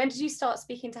did you start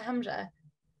speaking to Hamja?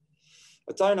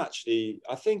 I don't actually.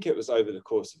 I think it was over the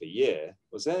course of a year.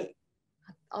 Was it?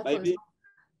 Maybe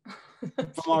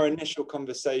from our initial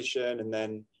conversation, and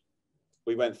then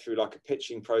we went through like a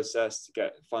pitching process to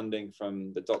get funding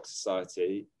from the Doc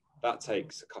Society. That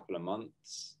takes a couple of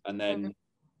months, and then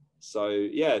so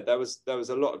yeah, there was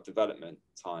a lot of development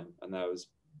time, and there was.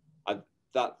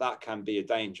 That can be a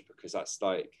danger, because that's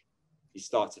like you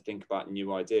start to think about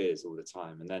new ideas all the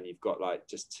time, and then you've got like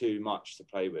just too much to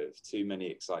play with, too many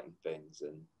exciting things.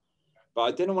 But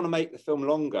I didn't want to make the film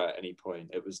longer at any point.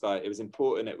 It was like it was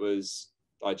important it was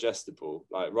digestible,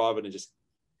 like rather than just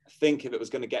think if it was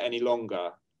going to get any longer,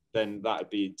 then that would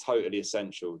be totally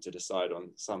essential to decide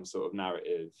on some sort of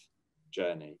narrative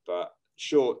journey. But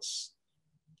shorts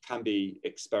can be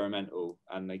experimental,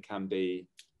 and they can be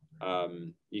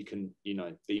you can, you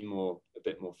know, be a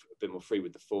bit more free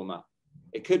with the format.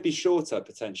 It could be shorter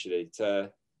potentially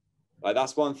to like,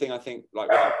 that's one thing I think, like,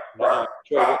 well, I'm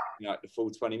sure watching like the full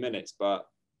 20 minutes, but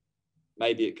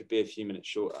maybe it could be a few minutes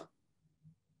shorter.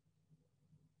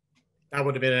 That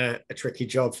would have been a tricky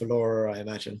job for Laura, I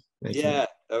imagine. Yeah,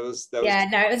 that was yeah,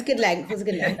 no, it was a good length. It was a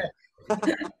good length.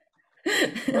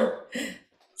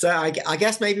 So I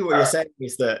guess maybe what you're saying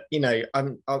is that, you know,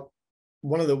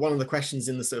 one of the questions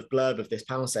in the sort of blurb of this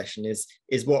panel session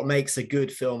is what makes a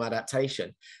good film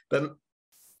adaptation. But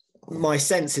my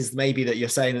sense is maybe that you're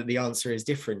saying that the answer is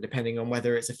different depending on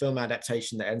whether it's a film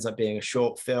adaptation that ends up being a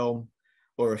short film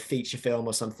or a feature film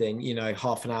or something, you know,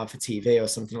 half an hour for TV or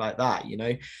something like that, you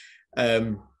know.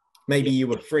 Maybe you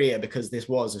were freer because this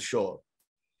was a short.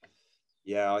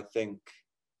 Yeah, I think,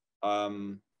 I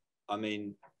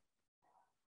mean,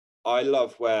 I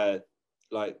love where,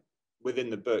 like, within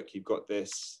the book, you've got the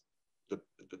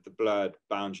blurred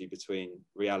boundary between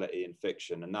reality and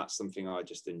fiction, and that's something I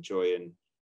just enjoy in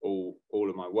all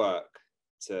of my work,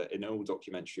 in all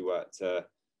documentary work, to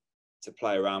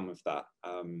play around with that.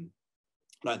 I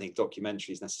don't think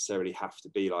documentaries necessarily have to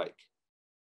be like,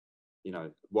 you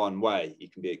know, one way. You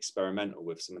can be experimental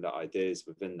with some of the ideas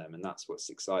within them, and that's what's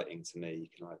exciting to me. You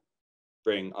can like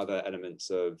bring other elements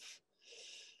of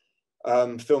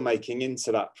filmmaking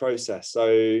into that process.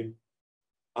 So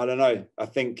I don't know. I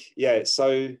think, yeah, it's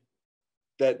so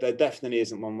there definitely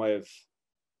isn't one way of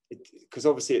it, because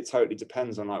obviously it totally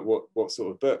depends on like what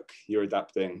sort of book you're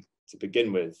adapting to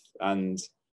begin with. And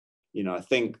you know, I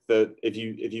think that if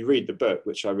you read the book,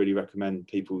 which I really recommend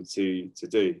people to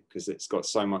do, because it's got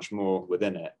so much more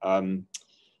within it,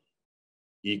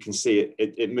 you can see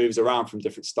it moves around from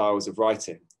different styles of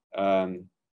writing, and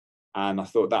I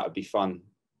thought that would be fun.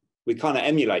 We kind of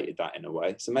emulated that in a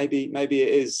way. So maybe it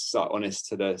is honest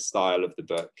to the style of the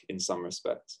book in some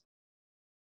respects.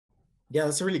 Yeah,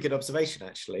 that's a really good observation,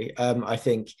 actually. I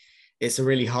think it's a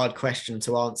really hard question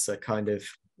to answer kind of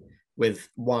with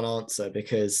one answer,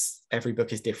 because every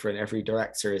book is different, every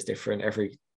director is different,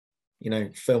 every, you know,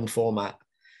 film format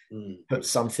puts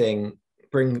something,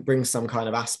 brings some kind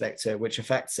of aspect to it which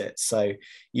affects it. So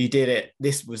you did it,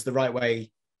 this was the right way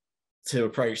to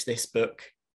approach this book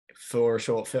for a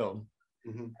short film.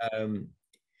 Do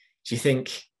you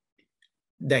think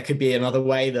there could be another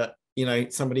way that, you know,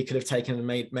 somebody could have taken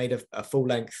and made a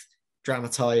full-length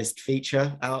dramatized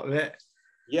feature out of it?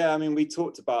 Yeah, I mean, we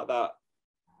talked about that,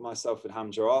 myself and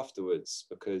Hamja, afterwards,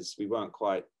 because we weren't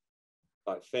quite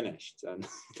like finished, and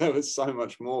there was so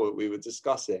much more that we were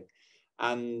discussing.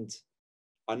 And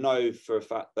I know for a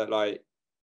fact that like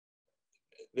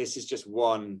this is just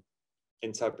one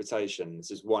interpretation,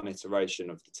 this is one iteration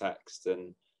of the text,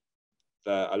 and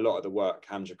a lot of the work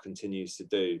Hamja continues to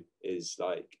do is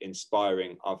like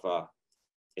inspiring other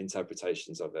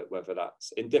interpretations of it, whether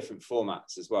that's in different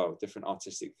formats as well, different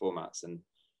artistic formats. And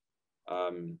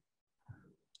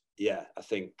yeah, I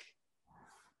think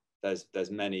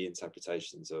there's many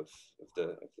interpretations of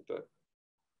the book.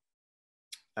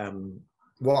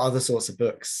 What other sorts of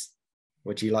books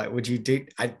would you like? Would you do?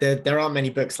 There aren't many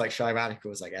books like Shy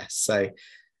Radicals, I guess. So,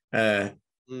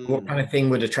 what kind of thing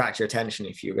would attract your attention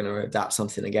if you were going to adapt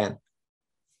something again?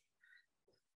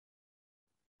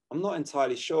 I'm not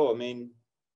entirely sure. I mean,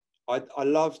 I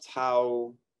loved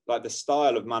how like the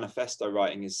style of manifesto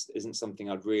writing isn't something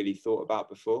I'd really thought about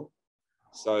before.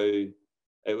 So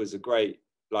it was a great,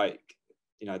 like,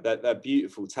 you know, they're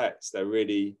beautiful texts. They're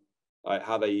really like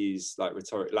how they use like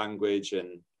rhetoric language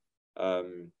and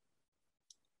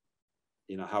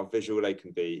you know, how visual they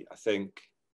can be. I think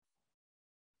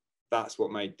that's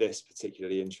what made this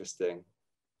particularly interesting.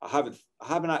 I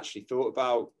haven't actually thought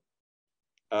about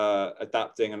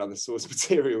adapting another source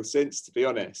material since, to be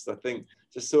honest. I think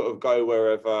just sort of go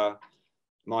wherever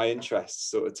my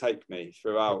interests sort of take me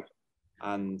throughout,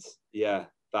 and yeah,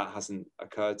 that hasn't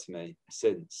occurred to me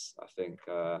since. I think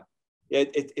yeah,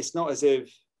 it's not as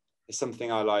if it's something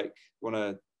I like want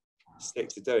to stick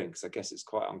to doing, because I guess it's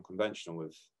quite unconventional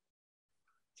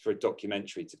for a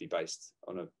documentary to be based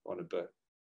on a book,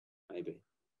 maybe.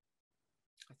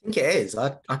 I think it is.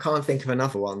 I can't think of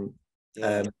another one.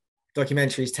 Yeah.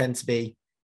 Documentaries tend to be,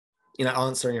 you know,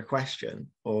 answering a question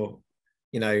or,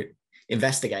 you know,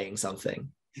 investigating something.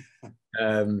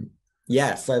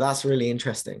 Yeah, so that's really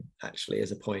interesting, actually,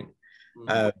 as a point.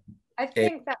 I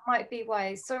think that might be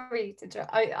why, sorry to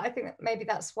interrupt, I think that maybe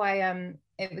that's why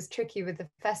it was tricky with the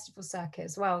festival circuit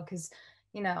as well, because,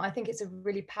 you know, I think it's a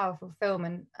really powerful film,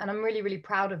 and I'm really, really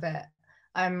proud of it.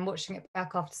 I'm watching it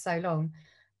back after so long.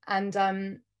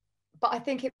 And but I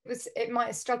think it might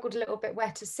have struggled a little bit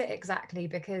where to sit exactly,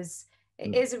 because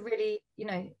it is a really, you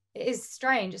know, it is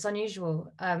strange, it's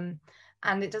unusual, and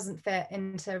it doesn't fit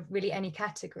into really any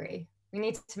category. We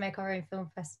need to make our own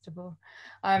film festival.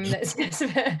 Let's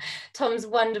get Tom's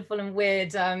wonderful and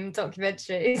weird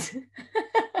documentaries.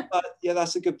 Yeah,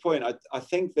 that's a good point. I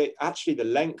think that actually the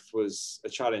length was a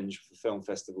challenge for film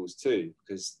festivals too,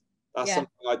 because that's something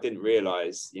I didn't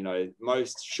realize. You know,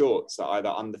 most shorts are either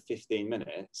under 15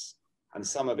 minutes, and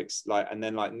some of it's like, and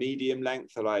then like medium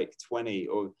length are like 20,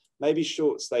 or maybe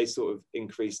shorts they sort of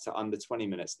increased to under 20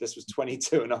 minutes. This was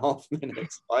 22 and a half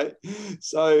minutes, right?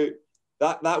 So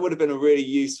that would have been a really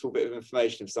useful bit of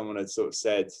information if someone had sort of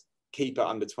said, keep it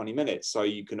under 20 minutes so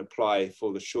you can apply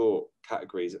for the short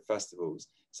categories at festivals.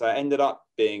 So it ended up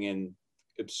being in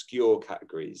obscure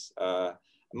categories,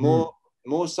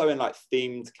 more so in like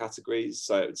themed categories.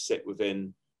 So it would sit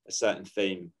within a certain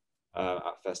theme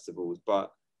at festivals.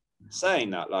 But saying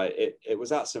that, like it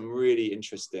was at some really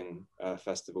interesting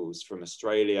festivals, from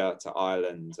Australia to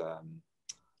Ireland.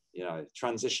 You know,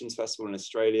 Transitions Festival in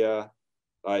Australia,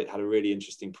 like had a really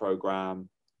interesting program.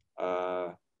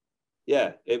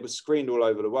 Yeah, it was screened all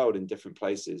over the world in different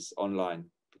places online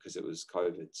because it was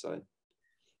COVID. So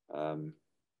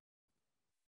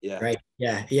yeah. Great.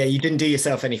 Yeah, you didn't do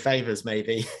yourself any favors,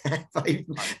 maybe, by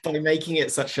making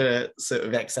it such a sort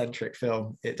of eccentric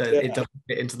film. It doesn't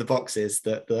fit into the boxes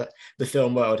that the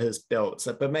film world has built.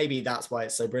 So, but maybe that's why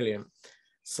it's so brilliant.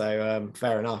 So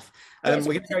fair enough. It's a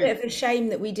bit of a shame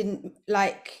that we didn't,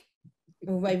 like,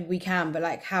 well, maybe we can, but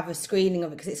like have a screening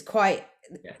of it, because it's quite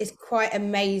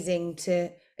amazing to,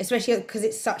 especially because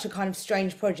it's such a kind of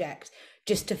strange project,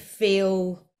 just to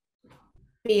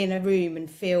be in a room and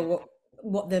feel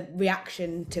what the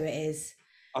reaction to it is.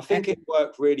 I think it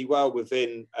worked really well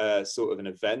within sort of an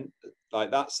event. Like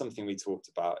that's something we talked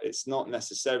about. It's not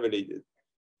necessarily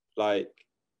like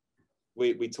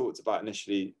we talked about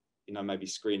initially, you know, maybe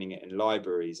screening it in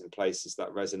libraries and places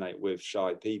that resonate with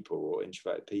shy people or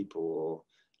introverted people, or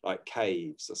like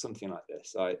caves or something like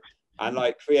this. And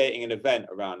like creating an event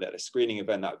around it, a screening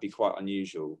event, that would be quite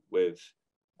unusual with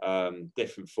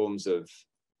different forms of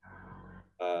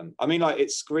I mean, like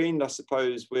it's screened, I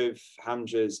suppose, with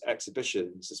Hamja's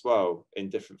exhibitions as well in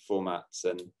different formats,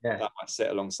 and that might sit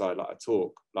alongside like a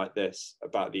talk like this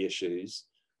about the issues,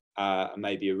 and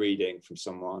maybe a reading from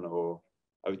someone, or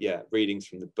readings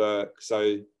from the book.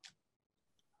 So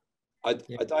I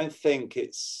don't think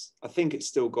I think it's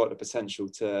still got the potential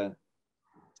to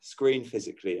screen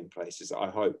physically in places, I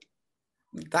hope.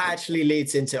 that actually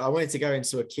leads into, I wanted to go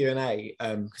into a Q&A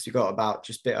because we've got about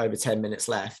just a bit over 10 minutes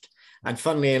left. And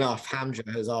funnily enough, Hamja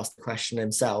has asked the question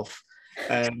himself.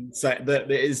 So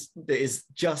that is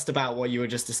just about what you were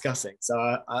just discussing.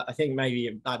 So I think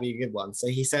maybe that'd be a good one. So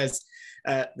he says,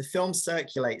 the film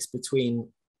circulates between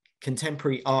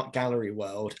contemporary art gallery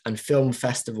world and film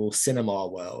festival cinema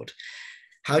world.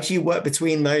 How do you work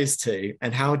between those two,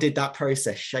 and how did that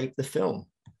process shape the film?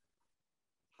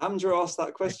 Hamja asked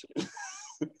that question.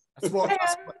 That's what.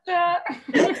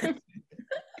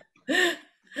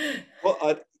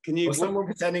 Can you? Or someone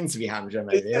pretending to be Hamja,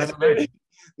 maybe. I don't know.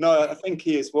 No, I think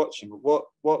he is watching. What?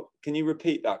 Can you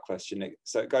repeat that question?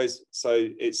 So it goes. So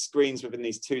it screens within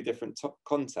these two different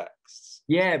contexts.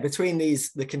 Yeah, between the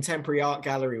contemporary art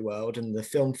gallery world and the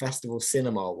film festival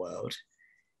cinema world.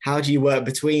 How do you work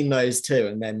between those two,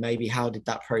 and then maybe how did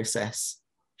that process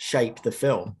shape the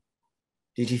film?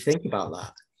 Did you think about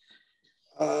that?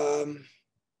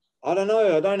 I don't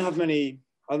know. I don't have many.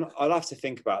 I'll have to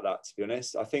think about that, to be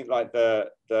honest. I think like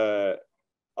the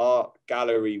art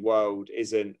gallery world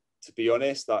isn't, to be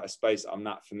honest, like a space I'm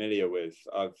not familiar with.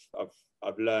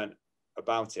 I've learned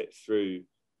about it through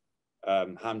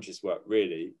Hamja's work,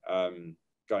 really,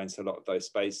 going to a lot of those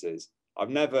spaces. I've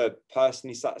never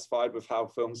personally satisfied with how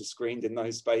films are screened in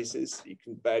those spaces. You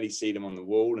can barely see them on the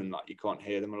wall, and like you can't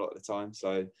hear them a lot of the time.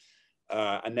 So,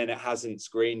 and then it hasn't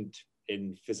screened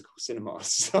in physical cinemas.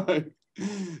 So,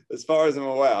 as far as I'm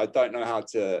aware, I don't know how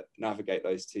to navigate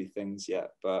those two things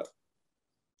yet. But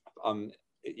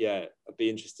yeah, I'd be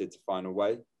interested to find a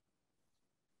way.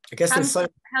 I guess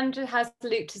Hamja has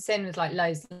looped us in with like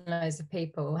loads and loads of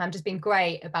people. Hamja's been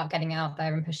great about getting out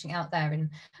there and pushing out there, and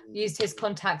used his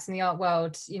contacts in the art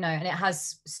world, you know, and it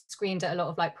has screened at a lot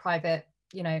of like private,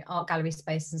 you know, art gallery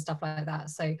spaces and stuff like that.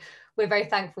 So we're very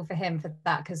thankful for him for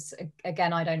that, because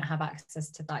again, I don't have access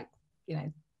to like, you know,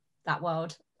 that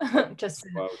world, just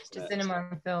cinema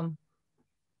and film.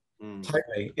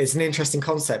 Totally. It's an interesting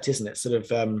concept, isn't it?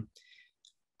 Sort of,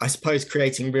 I suppose,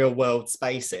 creating real world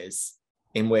spaces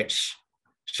in which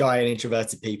shy and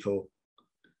introverted people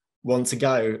want to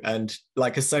go, and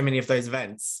like, because so many of those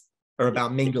events are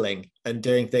about mingling and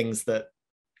doing things that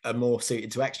are more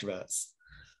suited to extroverts.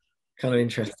 Kind of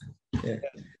interesting. Yeah,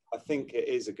 I think it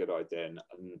is a good idea, and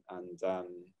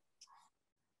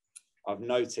I've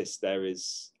noticed there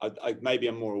is, maybe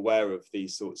I'm more aware of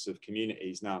these sorts of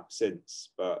communities now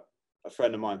since, but a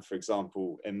friend of mine, for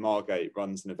example, in Margate,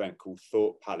 runs an event called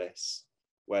Thought Palace,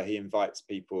 where he invites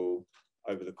people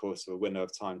over the course of a window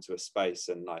of time to a space,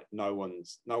 and like no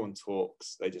one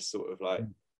talks. They just sort of like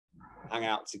hang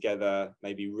out together,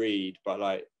 maybe read, but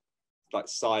like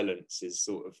silence is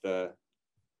sort of the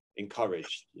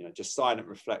encouraged, you know, just silent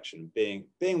reflection,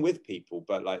 being with people,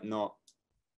 but like not,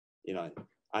 you know,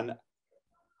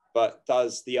 but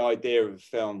does the idea of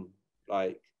film,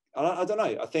 like, I don't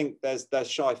know, I think there's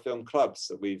shy film clubs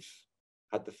that we've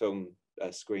had the film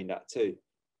screened at too.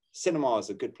 Cinemas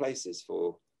are good places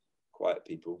for quiet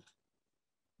people.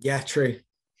 Yeah, true.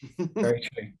 Very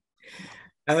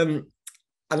true.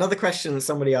 Another question that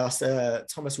somebody asked,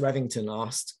 Thomas Revington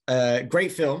asked,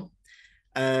 great film.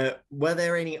 Were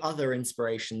there any other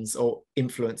inspirations or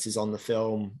influences on the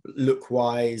film,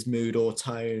 look-wise, mood or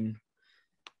tone?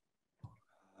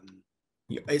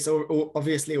 It's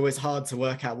obviously always hard to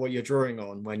work out what you're drawing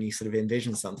on when you sort of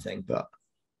envision something, but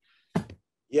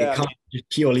yeah, it can't just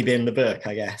purely be in the book,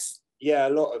 I guess. Yeah, a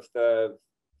lot of the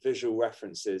visual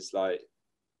references, like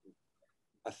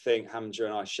I think Hamja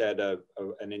and I shared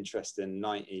an interest in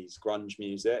 90s grunge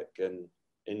music and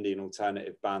Indian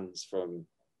alternative bands from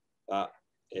that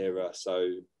era.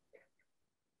 So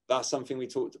that's something we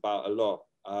talked about a lot.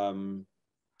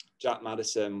 Jack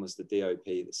Madison was the DOP,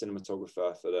 the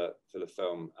cinematographer for the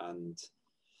film, and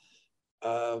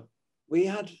we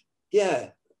had,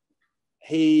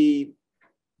 he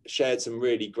shared some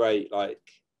really great like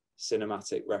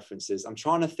cinematic references. I'm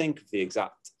trying to think of the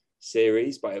exact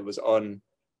series, but it was on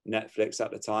Netflix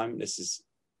at the time. This is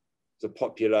a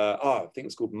popular, I think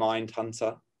it's called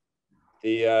Mindhunter.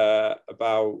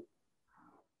 About,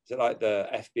 is it like the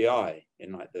FBI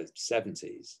in like the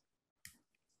 70s?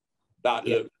 That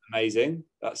looked amazing,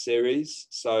 that series.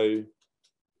 So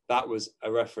that was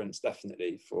a reference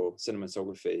definitely for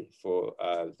cinematography for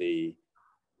the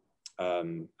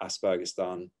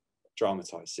Aspergistan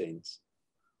dramatized scenes.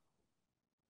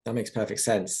 That makes perfect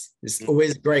sense. It's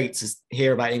always great to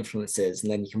hear about influences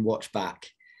and then you can watch back.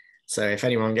 So if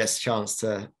anyone gets a chance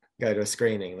to go to a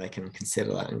screening, they can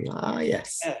consider that and be like,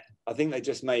 yes. Yeah, I think they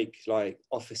just make like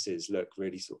offices look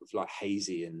really sort of like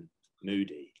hazy and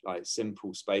moody, like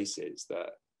simple spaces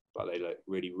but they look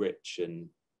really rich and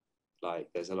like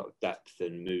there's a lot of depth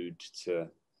and mood to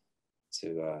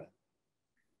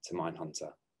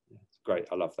Mindhunter. It's great.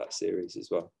 I love that series as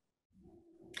well.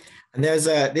 And there's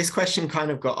this question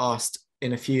kind of got asked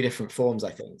in a few different forms,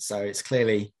 I think. So it's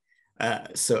clearly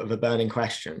sort of a burning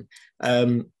question.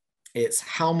 It's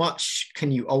how much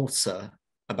can you alter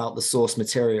about the source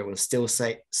material and still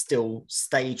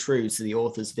stay true to the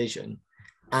author's vision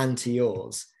and to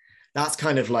yours? That's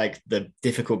kind of like the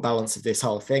difficult balance of this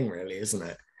whole thing, really, isn't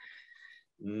it?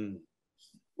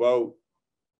 Well,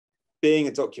 being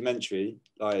a documentary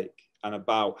like and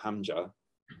about Hamja,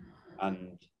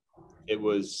 and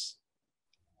it's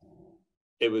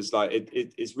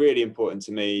really important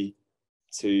to me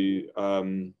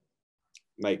to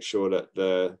make sure that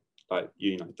the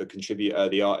contributor,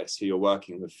 the artist who you're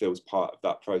working with, feels part of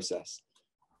that process.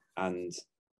 And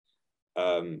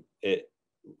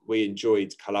we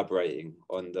enjoyed collaborating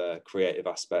on the creative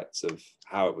aspects of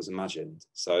how it was imagined.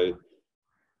 So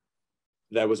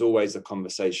there was always a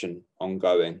conversation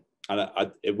ongoing, and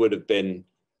it would have been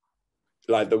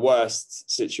like the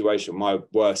worst situation. My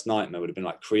worst nightmare would have been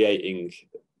like creating,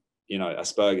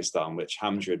 Aspergistan, which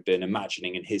Hamja had been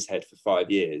imagining in his head for 5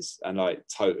 years, and like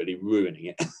totally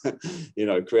ruining it.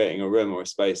 Creating a room or a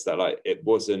space that like it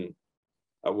wasn't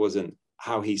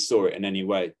how he saw it in any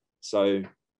way. So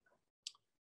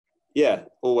yeah,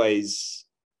 always.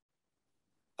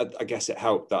 I guess it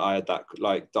helped that I had that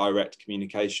like direct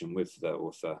communication with the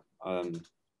author.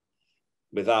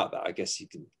 Without that, I guess you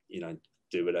can,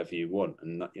 do whatever you want,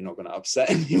 and you're not going to upset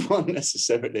anyone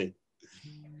necessarily.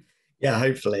 Yeah,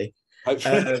 hopefully.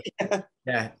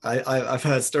 Yeah, I've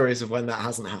heard stories of when that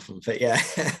hasn't happened, but yeah.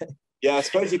 Yeah, I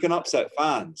suppose you can upset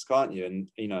fans, can't you? And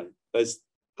there's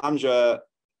Hamja.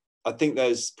 I think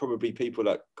there's probably people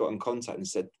that got in contact and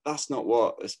said that's not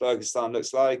what Aspergistan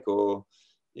looks like, or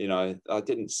I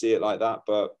didn't see it like that,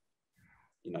 but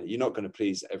you're not going to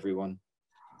please everyone.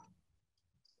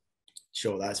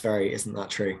 Sure, isn't that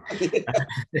true?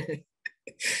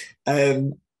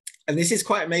 And this is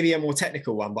quite maybe a more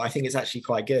technical one, but I think it's actually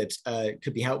quite good. It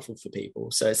could be helpful for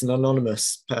people. So it's an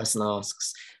anonymous person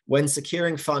asks, when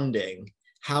securing funding,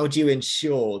 how do you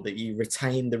ensure that you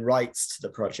retain the rights to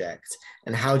the project?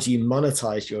 And how do you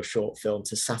monetize your short film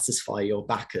to satisfy your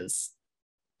backers?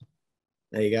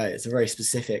 There you go. It's a very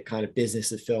specific kind of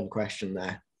business of film question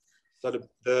there. So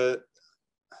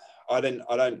I didn't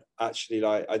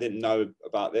know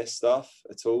about this stuff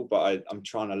at all, but I'm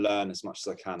trying to learn as much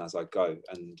as I can as I go.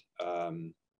 And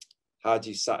how do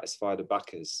you satisfy the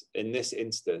backers? In this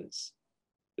instance,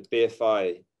 the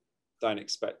BFI don't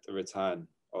expect a return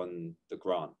on the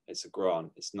grant. It's a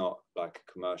grant. It's not like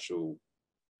a commercial,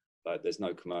 like there's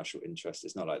no commercial interest.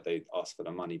 It's not like they ask for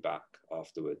the money back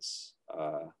afterwards.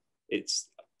 It's,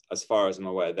 as far as I'm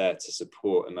aware, there to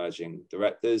support emerging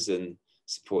directors and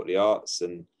support the arts.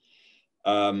 And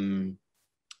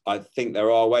I think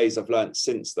there are ways I've learned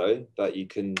since, though, that you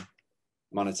can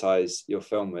monetize your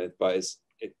film with, but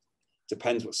it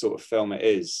depends what sort of film it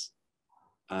is.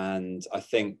 And I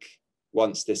think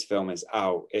once this film is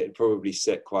out, it'd probably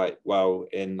sit quite well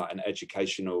in like an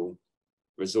educational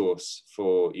resource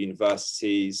for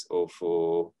universities or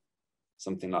for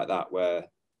something like that, where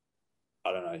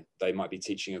I don't know, they might be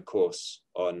teaching a course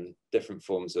on different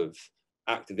forms of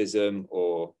activism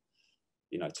or,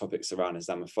 topics around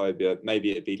Islamophobia.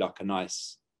 Maybe it'd be like a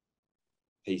nice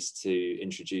piece to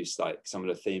introduce like some of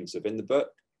the themes within the book,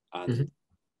 and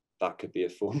that could be a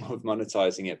form of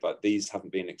monetizing it, but these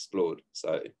haven't been explored.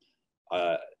 So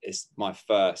it's my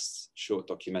first short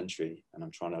documentary, and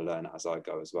I'm trying to learn it as I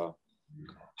go as well.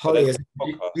 Holly, I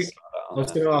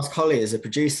was going to ask Holly, as a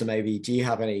producer, maybe, do you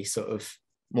have any sort of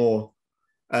more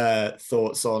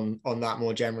thoughts on that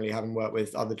more generally, having worked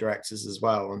with other directors as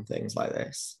well on things like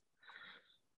this?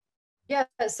 Yeah,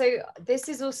 so this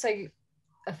is also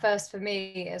a first for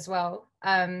me as well,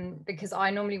 because I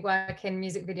normally work in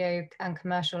music video and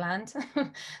commercial land.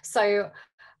 So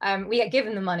we get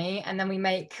given the money and then we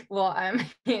make what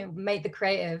make the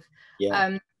creative.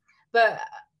 Yeah. But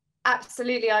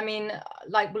absolutely, I mean,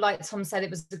 like Tom said, it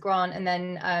was the grant, and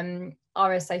then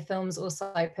RSA Films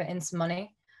also put in some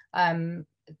money.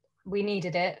 We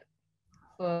needed it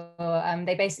for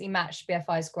they basically matched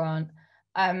BFI's grant,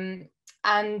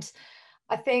 and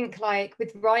I think like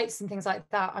with rights and things like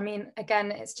that, I mean,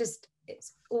 again,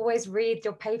 it's always read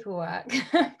your paperwork.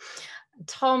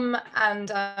 Tom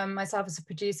and myself as a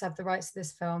producer have the rights to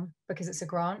this film because it's a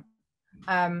grant,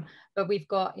 but we've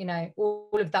got, all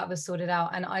of that was sorted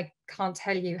out, and I can't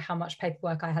tell you how much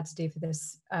paperwork I had to do for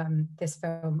this this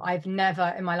film. I've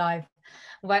never in my life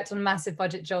worked on massive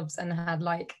budget jobs and had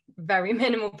like very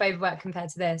minimal paperwork compared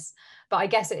to this. But I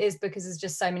guess it is because there's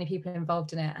just so many people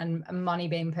involved in it and money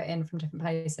being put in from different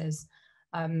places.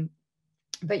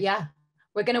 But yeah,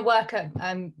 we're going to work at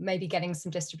maybe getting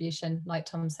some distribution, like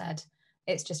Tom said.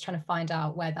 It's just trying to find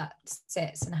out where that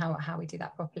sits and how we do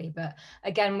that properly. But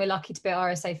again, we're lucky to be at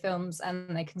RSA Films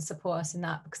and they can support us in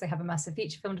that because they have a massive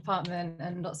feature film department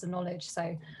and lots of knowledge.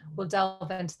 So we'll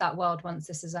delve into that world once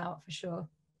this is out for sure.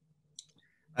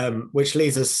 Which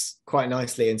leads us quite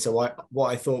nicely into what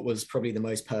I thought was probably the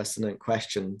most pertinent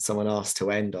question someone asked to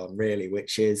end on, really,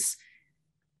 which is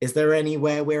there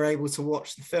anywhere we're able to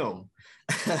watch the film?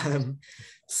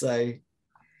 So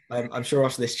I'm sure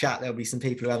after this chat, there'll be some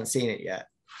people who haven't seen it yet.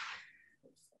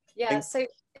 Yeah, so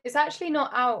it's actually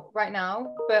not out right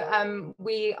now, but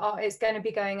it's going to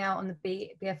be going out on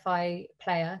the BFI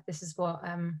player. This is what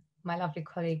my lovely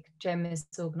colleague Jim is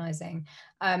organising.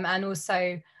 And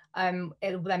also it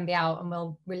will then be out and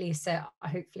we'll release it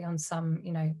hopefully on some,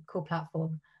 cool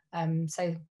platform.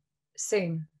 So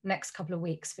soon, next couple of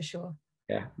weeks for sure.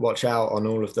 Yeah, watch out on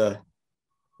all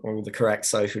the correct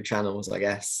social channels, I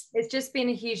guess. It's just been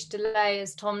a huge delay,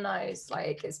 as Tom knows.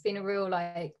 Like, it's been a real,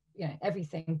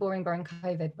 everything, boring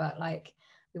COVID, but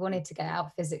we wanted to get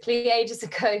out physically ages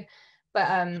ago.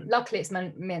 But luckily it's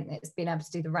meant it's been able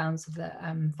to do the rounds of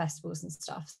the festivals and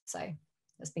stuff. So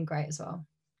that's been great as well.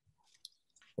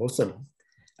 Awesome.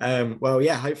 Well,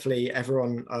 yeah, hopefully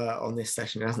everyone on this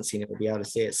session who hasn't seen it will be able to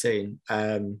see it soon.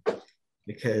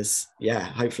 Because yeah,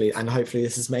 hopefully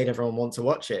this has made everyone want to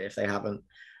watch it if they haven't.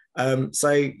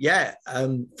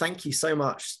 Thank you so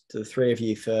much to the three of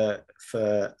you for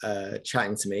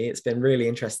chatting to me. It's been really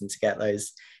interesting to get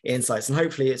those insights, and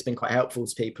hopefully it's been quite helpful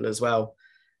to people as well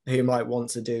who might want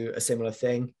to do a similar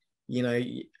thing.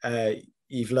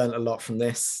 You've learned a lot from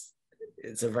this.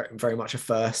 It's a very much a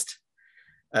first,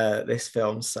 this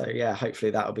film. So yeah,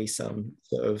 hopefully that'll be some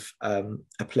sort of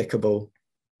applicable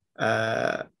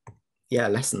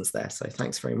lessons there. So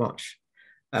thanks very much.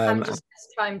 I've just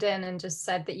chimed in and just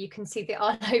said that you can see the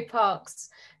Arlo Parks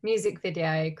music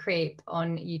video Creep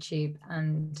on YouTube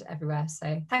and everywhere.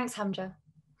 So thanks, Hamja.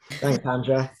 Thanks,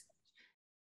 Hamja.